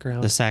True. was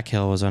underground. The sack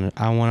hill was under.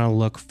 I want to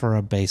look for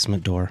a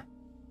basement door,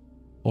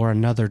 or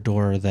another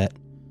door that.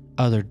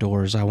 Other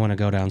doors. I want to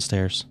go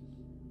downstairs.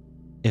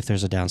 If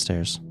there's a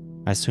downstairs,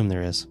 I assume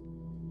there is.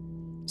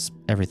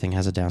 Everything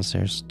has a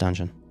downstairs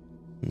dungeon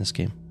in this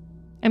game.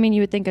 I mean,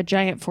 you would think a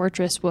giant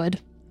fortress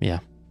would. Yeah.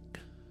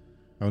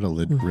 I would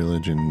have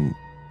religion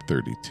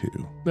 32.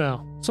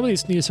 No. Some of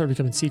these need to start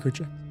becoming secret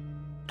checks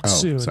Oh,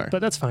 soon, sorry. but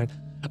that's fine.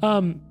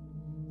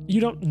 You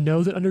don't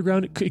know that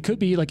underground. It could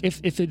be like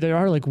if there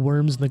are like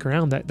worms in the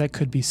ground, that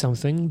could be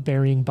something.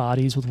 Burying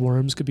bodies with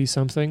worms could be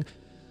something.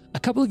 A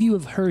couple of you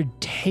have heard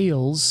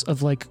tales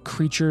of like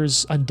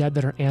creatures undead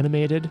that are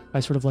animated by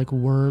sort of like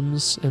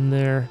worms in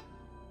their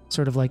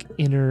sort of like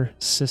inner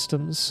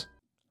systems.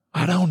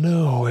 I don't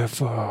know if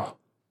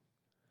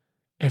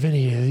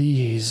any of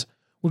these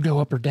would go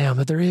up or down,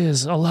 but there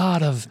is a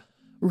lot of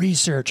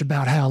research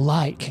about how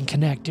light can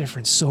connect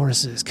different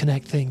sources,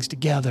 connect things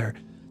together.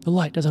 The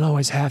light doesn't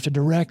always have to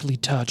directly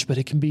touch, but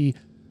it can be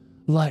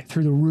light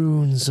through the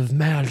runes of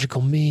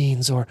magical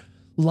means or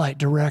light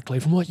directly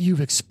from what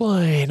you've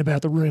explained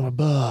about the room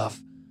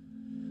above.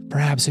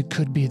 Perhaps it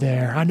could be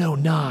there. I know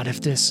not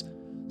if this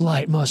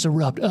light must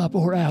erupt up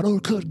or out or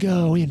could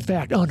go, in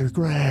fact,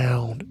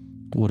 underground.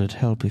 Would it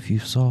help if you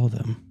saw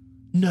them?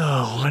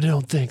 No, I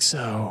don't think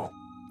so.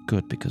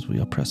 Good, because we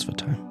are pressed for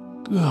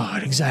time.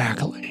 Good,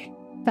 exactly.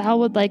 Val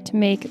would like to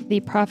make the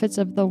Prophets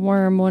of the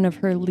Worm one of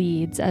her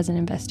leads as an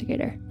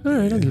investigator. All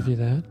right, I'll give you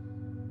that.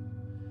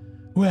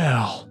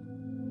 Well,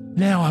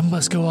 now I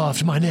must go off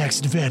to my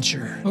next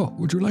adventure. Oh,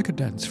 would you like a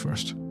dance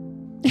first?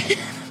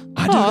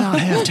 I do not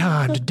have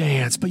time to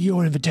dance, but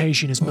your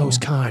invitation is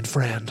most kind,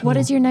 friend. What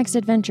is your next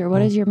adventure?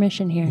 What is your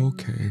mission here?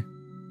 Okay.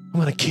 I'm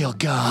gonna kill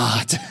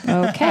gods.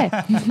 Okay.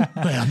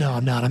 Well, no,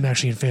 I'm not. I'm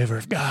actually in favor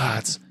of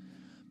gods.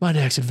 My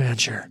next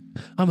adventure,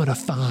 I'm gonna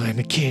find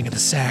the king of the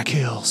Sack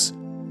Hills.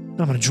 I'm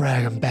gonna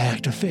drag him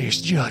back to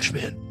face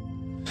judgment.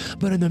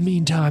 But in the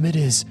meantime, it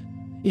is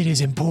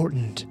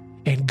important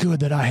and good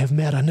that I have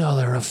met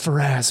another of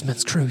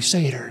Pharasma's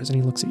crusaders. And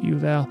he looks at you,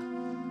 Val.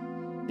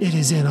 It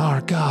is in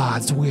our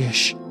God's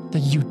wish that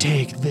you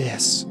take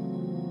this.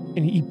 And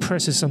he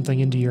presses something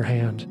into your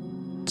hand.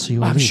 So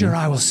you are I'm leaving. sure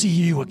I will see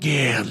you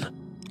again.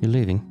 You're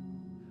leaving.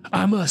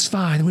 I must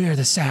find where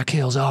the Sack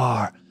Hills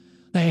are.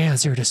 The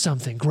answer to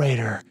something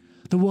greater.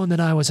 The one that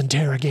I was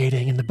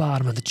interrogating in the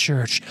bottom of the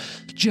church.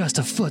 Just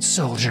a foot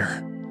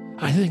soldier.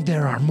 I think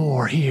there are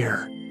more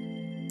here.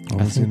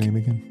 What was your name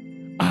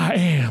again? I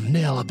am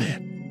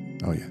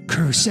Nelibit, Oh, yeah.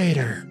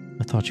 Crusader.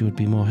 I thought you would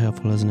be more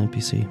helpful as an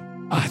NPC.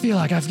 I feel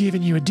like I've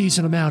given you a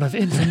decent amount of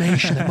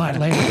information that might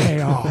later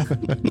pay off.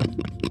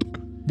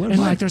 And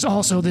like there's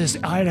also this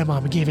item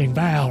I'm giving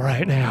Val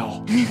right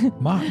now.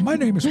 My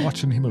name is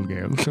Watson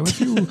Himmelgale, so if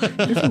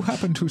you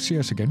happen to see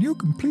us again, you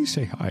can please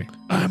say hi.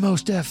 I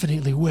most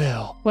definitely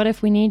will. What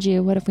if we need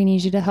you? What if we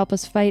need you to help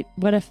us fight?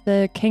 What if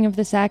the king of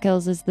the Sack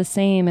Hills is the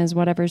same as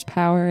whatever's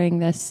powering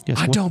this? Yes,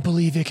 I what- don't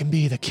believe it can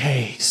be the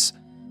case.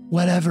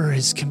 Whatever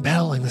is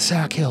compelling the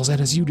Sack Hills, and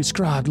as you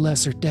described,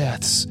 lesser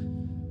deaths,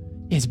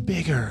 is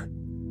bigger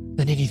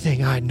than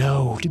anything I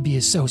know to be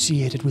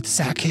associated with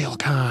Sack Hill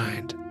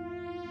kind.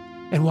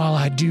 And while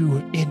I do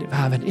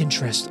have an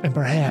interest and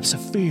perhaps a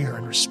fear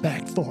and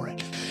respect for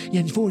it,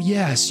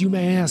 yes, you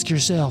may ask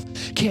yourself,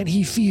 can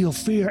he feel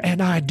fear?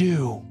 And I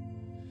do.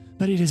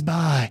 But it is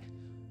by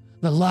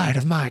the light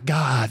of my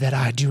God that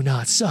I do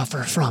not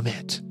suffer from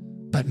it,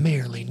 but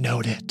merely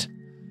note it.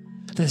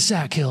 The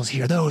Sack Hills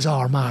here, those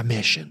are my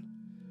mission.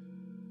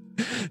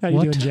 How you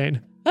What? doing,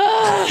 Jane?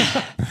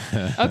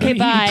 Okay, He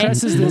bye.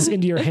 presses this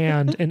into your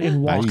hand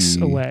and walks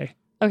Bye. away.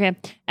 Okay.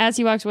 As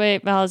he walks away,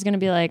 Val is going to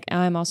be like,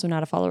 I'm also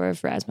not a follower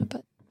of Pharasma,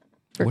 but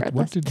regardless.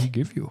 What did he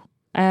give you?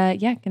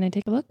 Yeah, can I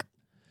take a look?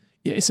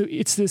 Yeah, so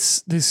it's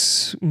this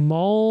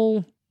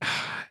small.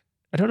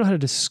 I don't know how to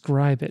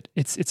describe it.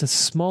 It's a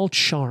small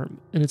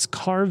charm, and it's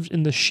carved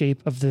in the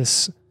shape of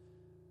this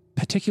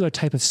particular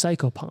type of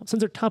psychopomp. Since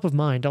they're top of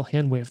mind, I'll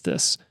hand wave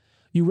this.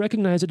 You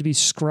recognize it to be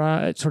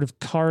sort of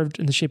carved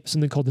in the shape of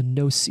something called the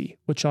Gnosi,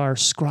 which are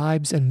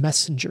scribes and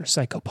messenger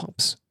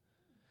psychopomps.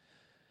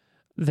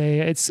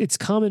 It's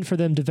common for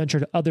them to venture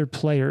to other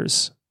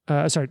players.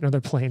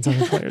 Other planes,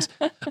 other players.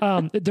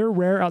 They're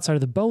rare outside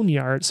of the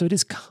boneyard, so it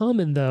is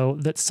common, though,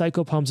 that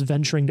psychopomps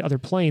venturing to other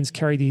planes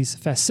carry these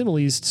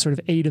facsimiles to sort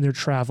of aid in their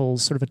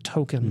travels, sort of a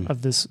token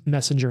of this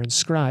messenger and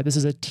scribe. This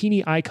is a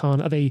teeny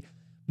icon of a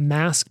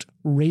masked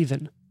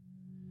raven.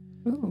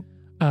 Ooh.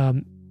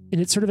 And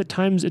it sort of at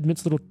times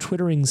emits little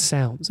twittering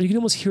sounds. You can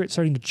almost hear it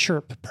starting to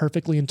chirp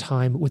perfectly in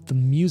time with the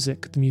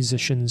music the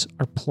musicians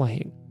are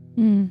playing.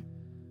 Mm.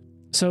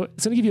 So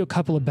it's going to give you a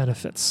couple of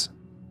benefits.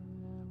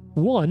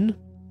 One,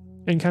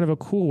 in kind of a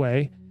cool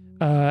way,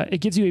 it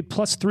gives you a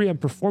 +3 on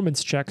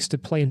performance checks to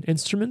play an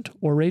instrument,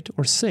 orate,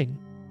 or sing.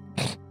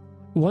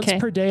 Once Okay.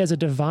 per day as a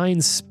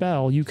divine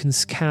spell, you can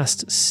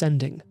cast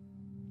Sending,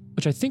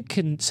 which I think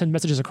can send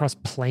messages across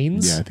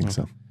planes. Yeah, I think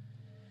so.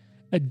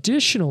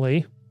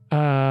 Additionally,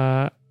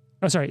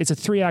 it's a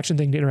 3-action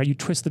thing to interact. You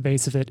twist the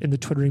base of it, and the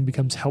twittering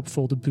becomes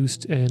helpful to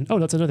boost in. Oh,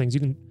 that's another thing. You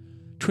can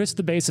twist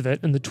the base of it,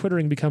 and the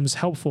twittering becomes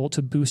helpful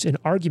to boost in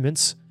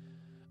arguments.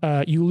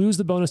 You lose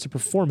the bonus to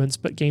performance,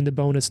 but gain the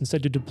bonus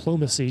instead to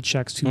diplomacy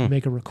checks to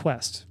make a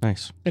request.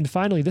 Nice. And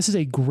finally, this is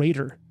a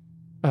greater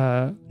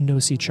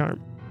Gnosi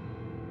charm.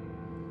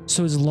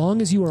 So as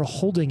long as you are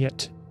holding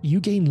it, you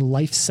gain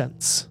life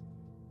sense,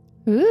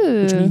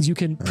 Ooh. which means you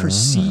can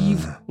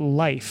perceive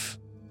life.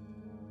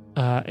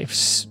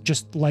 It's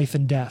just life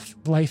and death,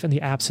 life and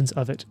the absence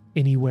of it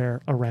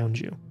anywhere around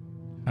you.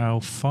 How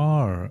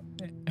far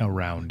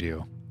around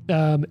you?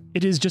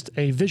 It is just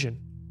a vision.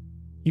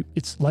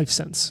 It's life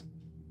sense.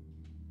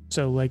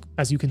 So, like,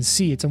 as you can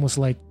see, it's almost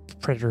like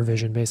predator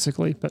vision,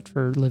 basically, but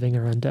for living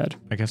or undead.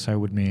 I guess I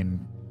would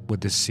mean, would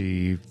this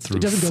see through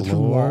It doesn't floors? go through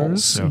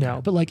walls, Okay.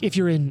 no. But, like, if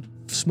you're in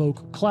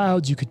smoke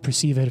clouds, you could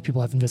perceive it if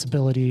people have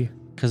invisibility.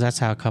 Because that's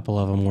how a couple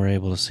of them were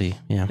able to see.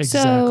 Yeah.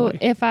 So Exactly.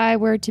 if I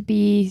were to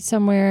be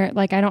somewhere,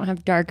 like I don't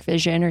have dark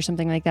vision or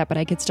something like that, but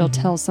I could still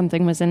tell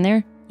something was in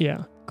there.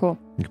 Yeah. Cool.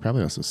 You could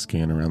probably also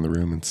scan around the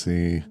room and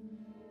see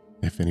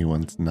if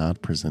anyone's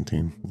not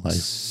presenting life.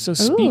 So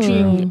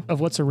speaking Ooh.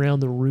 of what's around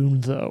the room,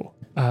 though,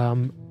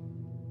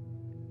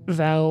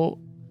 Val,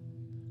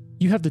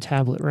 you have the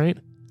tablet, right?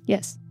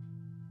 Yes.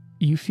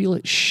 You feel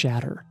it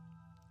shatter.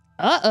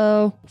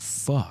 Uh-oh.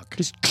 Fuck.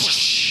 Just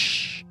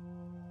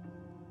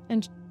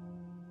And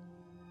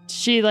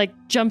she like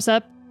jumps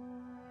up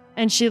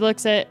and she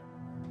looks at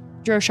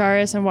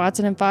Drosharis and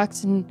Watson and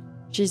Fox and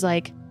she's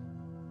like,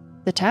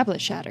 the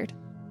tablet shattered.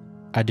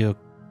 I do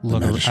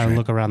look. I magistrate.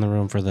 look around the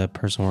room for the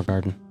person we're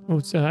guarding.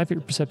 I have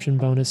your perception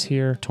bonus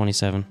here.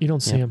 27. You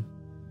don't see Yeah. him.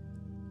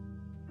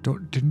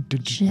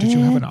 Did you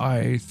have an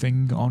eye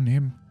thing on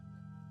him?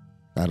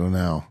 I don't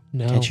know.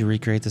 No. Can't you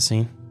recreate the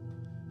scene?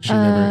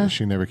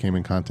 She never came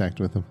in contact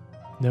with him.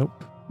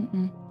 Nope.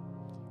 Mm-mm.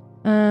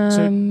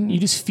 So you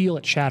just feel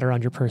it shatter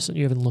on your person.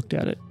 You haven't looked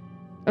at it.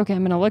 Okay,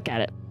 I'm going to look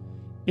at it.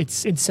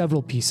 It's in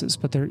several pieces,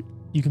 but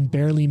you can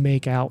barely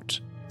make out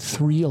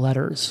 3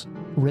 letters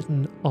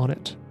written on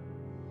it.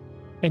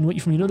 And what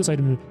you notice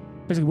item,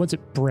 basically once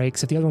it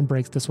breaks, if the other one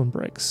breaks, this one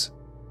breaks.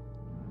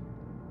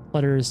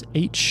 Letters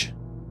H,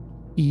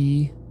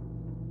 E,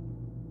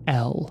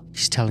 L.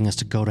 He's telling us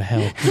to go to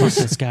hell. Fuck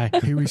this guy.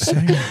 He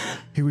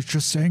was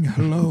just saying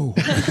hello.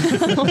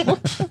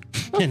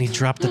 And he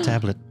dropped the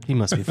tablet. He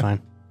must be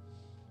fine.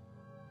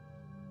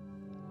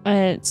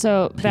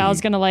 So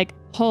Val's gonna like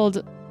hold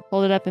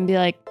it up and be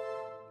like,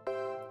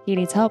 he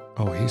needs help.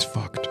 Oh, he's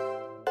fucked.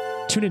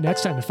 Tune in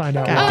next time to find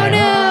out. God why.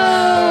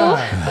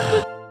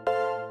 damn. No!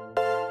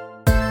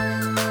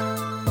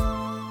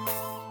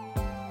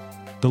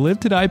 The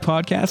Live to Die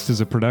podcast is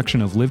a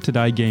production of Live to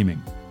Die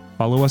Gaming.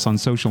 Follow us on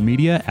social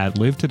media at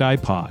Live to Die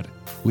Pod.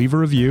 Leave a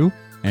review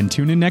and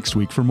tune in next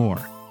week for more.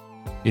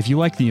 If you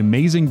like the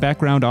amazing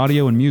background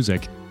audio and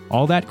music,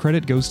 all that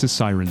credit goes to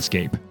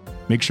Sirenscape.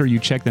 Make sure you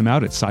check them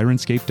out at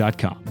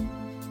Sirenscape.com.